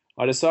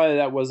I decided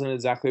that wasn't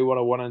exactly what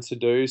I wanted to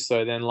do.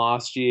 So then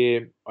last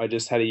year I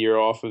just had a year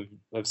off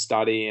of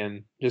study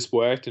and just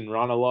worked and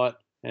run a lot,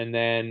 and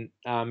then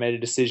made a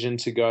decision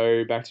to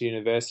go back to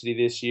university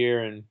this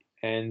year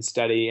and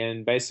study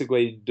and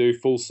basically do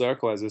full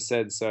circle, as I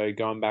said. So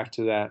going back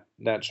to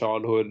that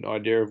childhood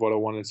idea of what I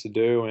wanted to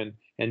do,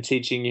 and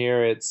teaching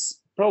here, it's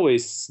probably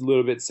a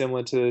little bit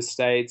similar to the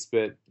States,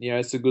 but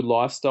it's a good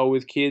lifestyle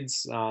with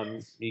kids.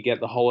 You get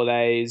the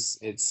holidays,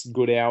 it's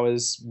good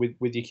hours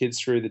with your kids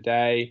through the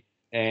day.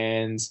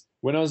 And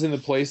when I was in the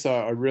police,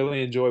 I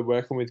really enjoyed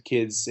working with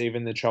kids,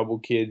 even the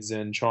troubled kids,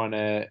 and trying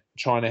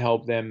to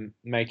help them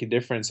make a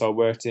difference.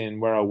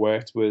 Where I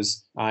worked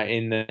was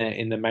in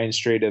the main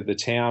street of the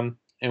town,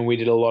 and we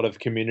did a lot of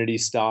community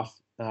stuff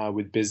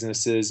with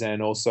businesses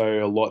and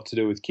also a lot to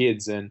do with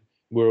kids. And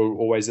we were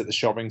always at the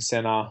shopping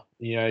center,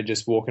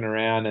 just walking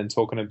around and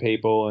talking to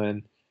people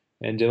and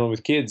dealing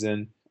with kids.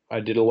 And I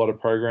did a lot of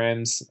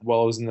programs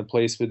while I was in the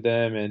police with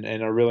them, and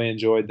I really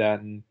enjoyed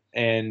that.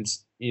 And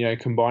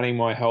combining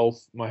my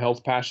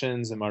health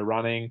passions and my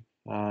running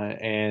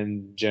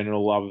and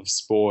general love of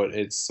sport,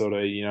 it's sort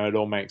of, it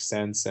all makes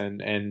sense.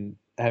 And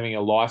having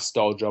a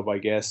lifestyle job, I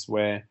guess,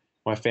 where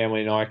my family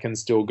and I can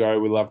still go.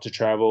 We love to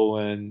travel,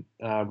 and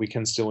we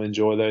can still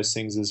enjoy those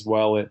things as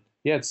well.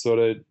 It sort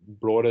of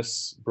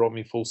brought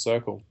me full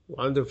circle.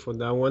 Wonderful.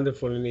 That's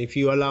wonderful. And if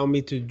you allow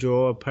me to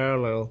draw a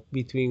parallel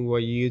between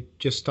what you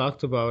just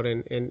talked about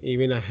and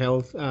even a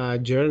health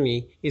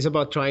journey, it's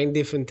about trying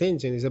different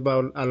things, and it's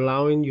about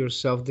allowing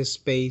yourself the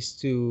space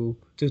to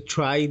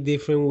try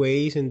different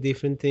ways and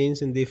different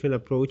things and different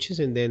approaches.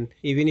 And then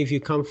even if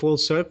you come full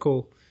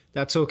circle,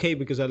 that's okay,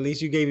 because at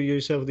least you gave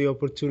yourself the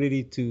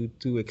opportunity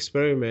to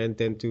experiment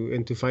and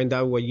to find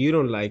out what you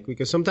don't like,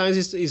 because sometimes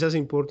it's as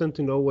important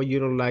to know what you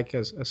don't like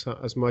as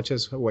much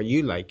as what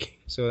you like.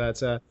 So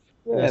that's a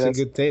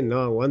good thing.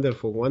 No,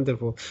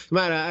 wonderful.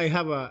 Man, I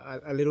have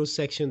a little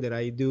section that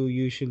I do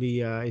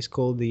usually. It's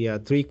called the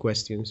 3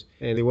 questions.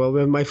 And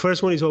my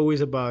first one is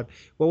always about,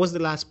 what was the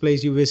last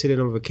place you visited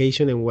on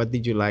vacation, and what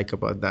did you like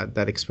about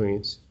that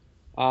experience?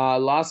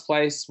 Last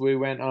place we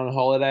went on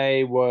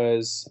holiday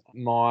was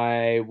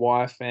my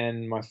wife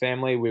and my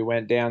family. We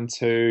went down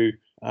to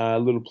a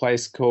little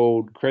place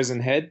called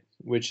Crescent Head,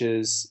 which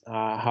is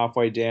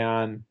halfway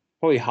down,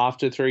 probably half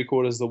to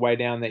 3/4 of the way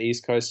down the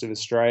east coast of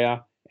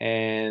Australia,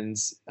 and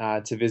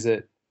to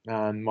visit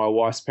my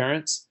wife's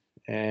parents.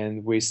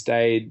 And we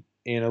stayed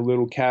in a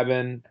little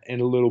cabin in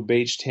a little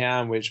beach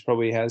town, which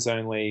probably has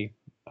only,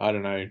 I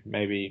don't know,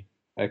 maybe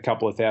a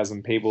couple of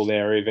thousand people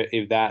there,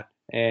 if that.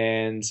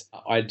 And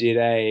I did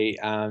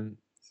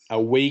a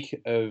week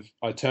of,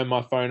 I turned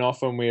my phone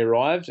off when we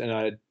arrived and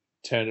I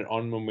turned it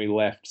on when we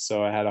left.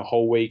 So I had a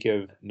whole week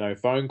of no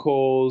phone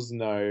calls,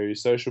 no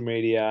social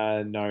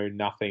media, no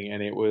nothing.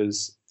 And it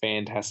was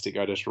fantastic.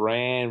 I just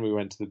ran, we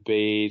went to the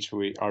beach,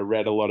 I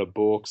read a lot of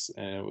books,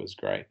 and it was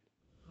great.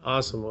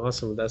 Awesome.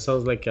 That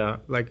sounds like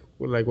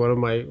one of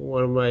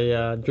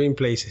my dream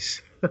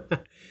places.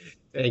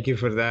 Thank you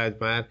for that,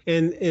 Matt.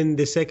 And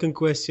the second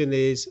question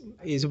is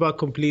about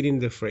completing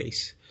the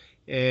phrase.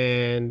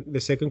 And the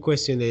second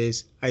question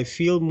is, I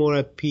feel more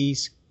at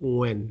peace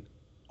when?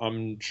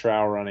 I'm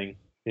trail running.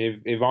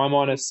 If I'm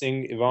on Hmm.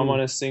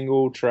 a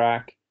single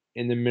track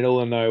in the middle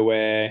of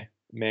nowhere,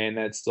 man,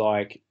 that's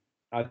like,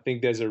 I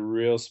think there's a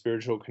real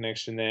spiritual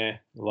connection there.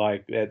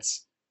 Like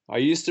that's, I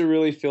used to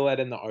really feel that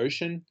in the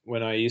ocean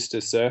when I used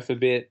to surf a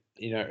bit,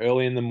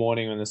 early in the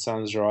morning when the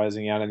sun's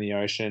rising out in the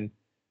ocean,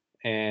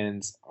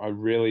 and I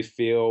really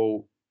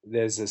feel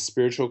there's a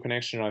spiritual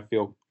connection. I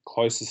feel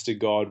closest to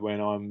God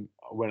when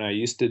I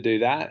used to do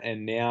that,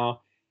 and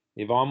now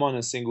if I'm on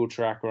a single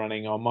track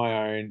running on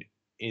my own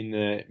in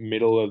the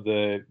middle of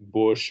the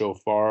bush or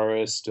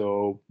forest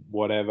or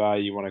whatever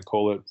you want to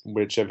call it,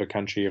 whichever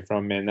country you're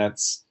from, man,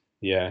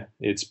 yeah,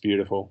 it's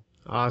beautiful.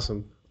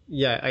 Awesome.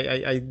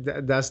 Yeah,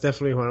 that's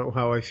definitely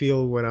how I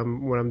feel when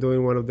I'm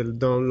doing one of the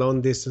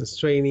long distance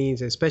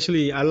trainings.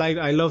 Especially,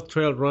 I love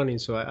trail running,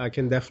 so I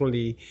can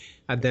definitely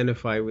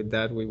identify with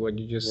that, with what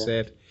you just Yeah.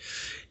 said.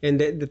 And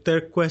the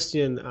third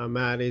question,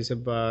 Matt, is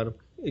about,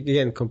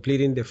 again,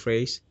 completing the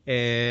phrase.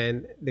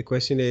 And the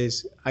question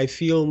is, I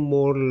feel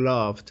more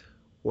loved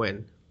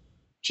when?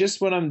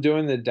 Just when I'm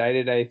doing the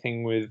day-to-day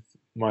thing with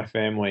my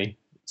family.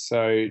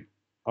 So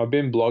I've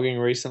been blogging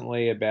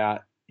recently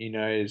about,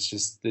 it's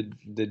just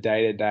the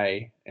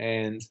day-to-day,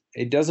 and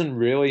it doesn't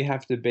really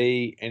have to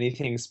be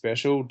anything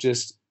special.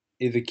 Just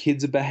if the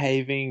kids are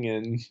behaving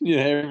and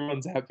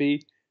everyone's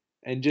happy,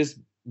 and just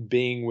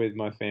being with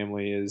my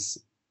family is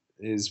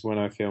when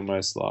I feel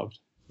most loved.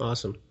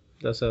 Awesome.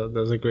 That's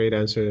a great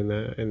answer,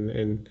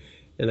 and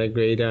a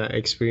great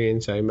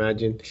experience, I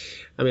imagine.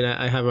 I mean,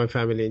 I have my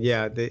family, and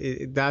yeah,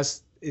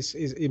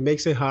 it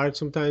makes it hard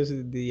sometimes,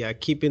 the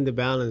keeping the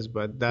balance,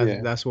 but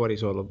Yeah. that's what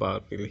it's all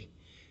about, really,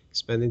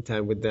 spending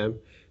time with them.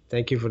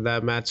 Thank you for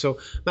that, Matt. So,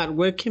 Matt,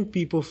 where can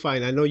people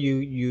find? I know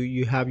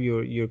you have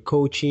your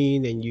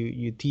coaching, and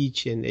you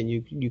teach, and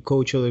you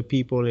coach other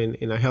people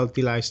in a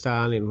healthy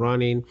lifestyle and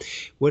running.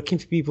 Where can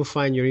people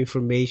find your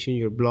information,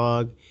 your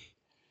blog?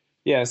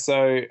 Yeah,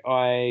 so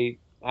I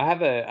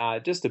have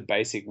a just a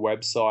basic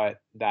website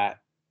that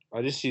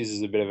I just use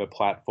as a bit of a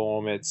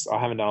platform. I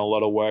haven't done a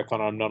lot of work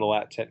on it. I'm not all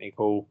that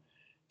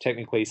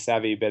technically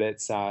savvy, but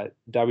it's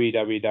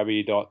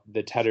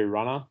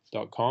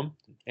www.thetattoo-runner.com,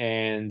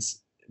 and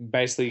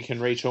basically you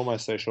can reach all my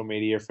social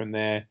media from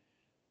there.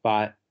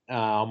 But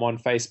I'm on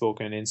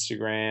Facebook and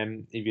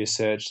Instagram. If you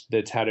search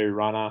the Tattoo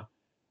Runner,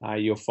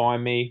 you'll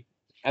find me.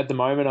 At the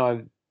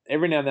moment,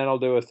 every now and then I'll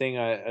do a thing,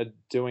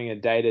 doing a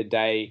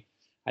daily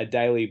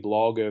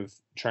blog of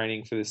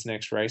training for this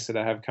next race that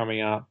I have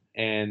coming up,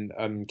 and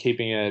I'm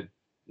keeping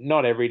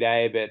not every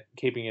day, but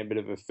keeping a bit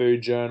of a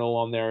food journal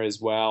on there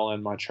as well,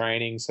 and my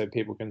training, so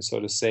people can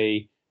sort of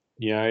see,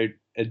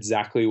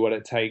 exactly what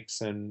it takes,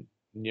 and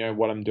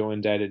what I'm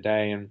doing day to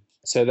day. And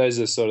so those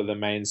are sort of the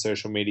main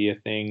social media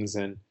things,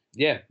 and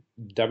yeah,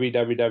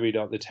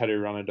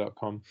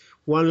 www.thetattoo-runner.com.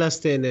 One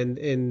last thing,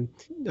 and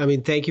I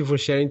mean, thank you for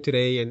sharing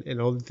today, and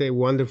all the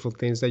wonderful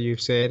things that you've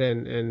said,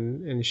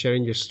 and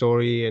sharing your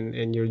story,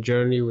 and your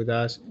journey with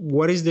us.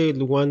 What is the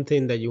one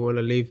thing that you want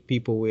to leave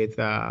people with,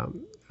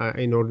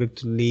 in order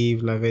to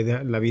live La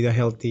Vida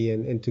healthy,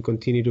 and to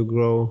continue to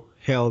grow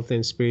health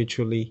and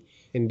spiritually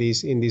in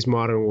this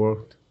modern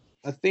world?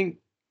 I think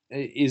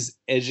is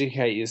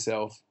educate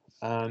yourself.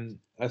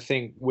 I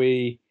think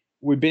we've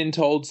been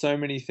told so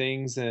many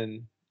things,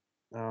 and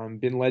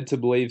been led to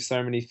believe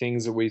so many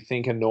things that we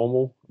think are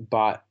normal.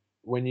 But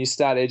when you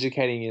start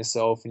educating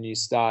yourself and you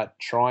start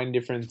trying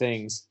different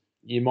things,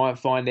 you might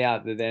find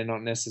out that they're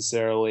not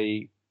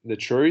necessarily the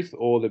truth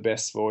or the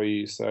best for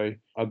you. So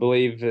I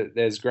believe that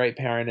there's great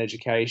parent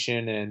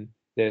education, and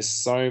there's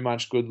so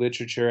much good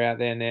literature out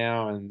there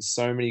now, and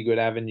so many good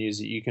avenues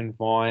that you can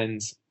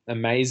find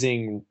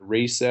amazing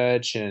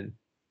research, and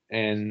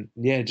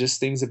yeah, just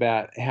things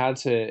about how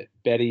to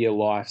better your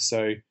life.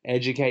 So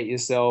educate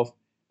yourself.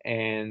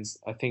 And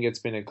I think it's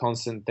been a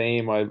constant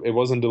theme. It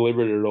wasn't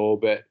deliberate at all,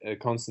 but a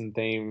constant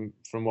theme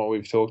from what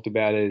we've talked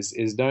about is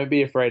don't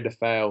be afraid to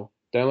fail.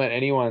 Don't let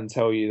anyone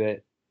tell you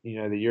that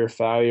that you're a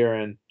failure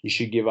and you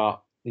should give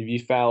up. If you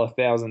fail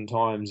 1,000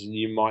 times,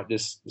 you might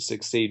just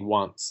succeed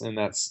once, and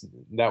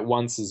that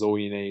once is all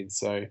you need.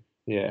 So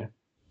yeah.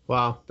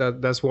 Wow,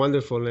 that's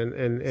wonderful.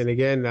 And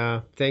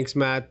again, thanks,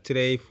 Matt,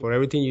 today, for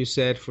everything you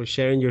said, for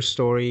sharing your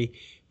story,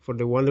 for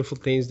the wonderful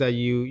things that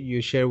you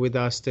share with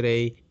us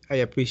today. I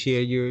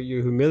appreciate your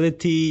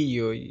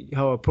humility,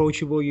 how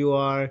approachable you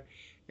are,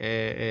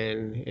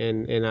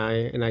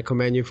 and I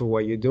commend you for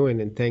what you're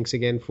doing. And thanks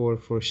again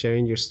for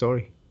sharing your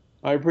story.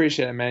 I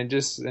appreciate it, man.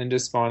 Just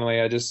finally,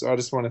 I just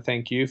want to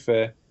thank you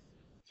for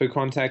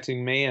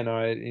contacting me, and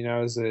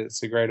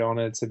it's a great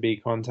honor to be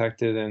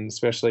contacted, and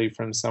especially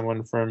from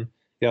someone from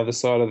the other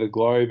side of the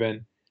globe.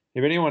 And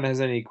if anyone has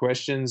any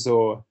questions,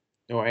 or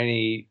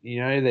any,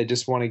 they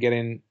just want to get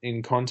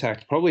in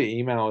contact, probably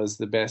email is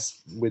the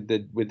best with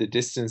the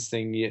distance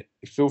thing.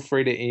 Feel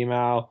free to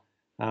email.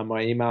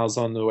 My email's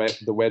on the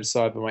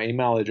website, but my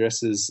email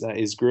address is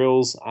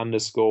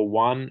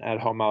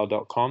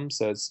grills_1@hotmail.com.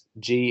 So it's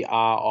GRILLS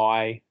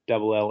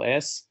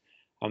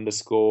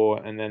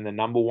 _ and then the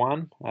number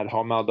 1 at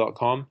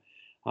hotmail.com.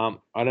 I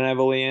don't have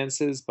all the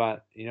answers,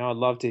 but I'd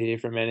love to hear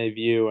from any of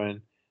you,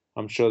 and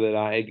I'm sure that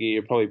Edgar,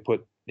 you'll probably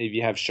put, if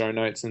you have show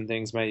notes and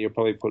things, mate, you'll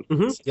probably put in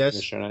the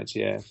Yes. show notes.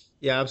 Yeah.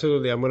 Yeah,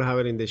 absolutely. I'm gonna have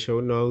it in the show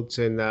notes,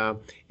 and I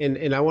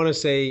want to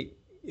say,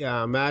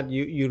 Matt,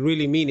 you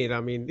really mean it. I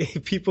mean,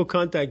 if people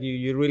contact you,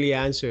 you really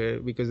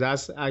answer, because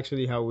that's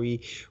actually how we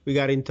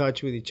got in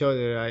touch with each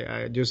other.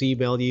 I just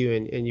emailed you,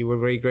 and you were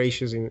very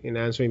gracious in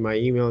answering my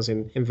emails,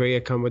 and very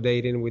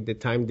accommodating with the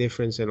time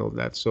difference and all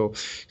that. So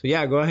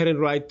yeah, go ahead and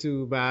write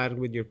to Matt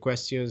with your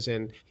questions.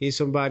 And he's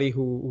somebody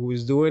who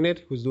is doing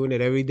it, who's doing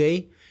it every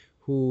day,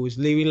 who's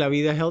living La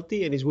Vida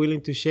Healthy, and is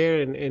willing to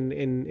share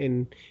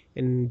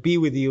and be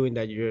with you in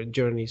that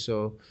journey.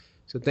 So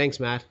thanks,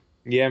 Matt.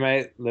 Yeah,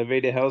 mate, La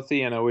Vida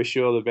Healthy, and I wish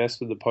you all the best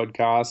with the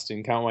podcast,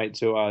 and can't wait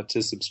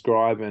to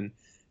subscribe and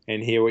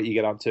hear what you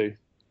get up to.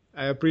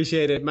 I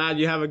appreciate it, Matt.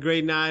 You have a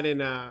great night,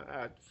 and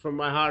from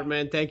my heart,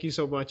 man, thank you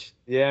so much.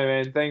 Yeah,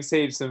 man, thanks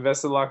heaps, and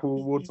best of luck.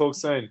 We'll talk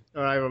soon.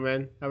 All right, my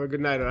man. Have a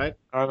good night, all right?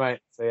 All right, mate.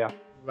 See ya.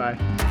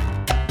 Bye.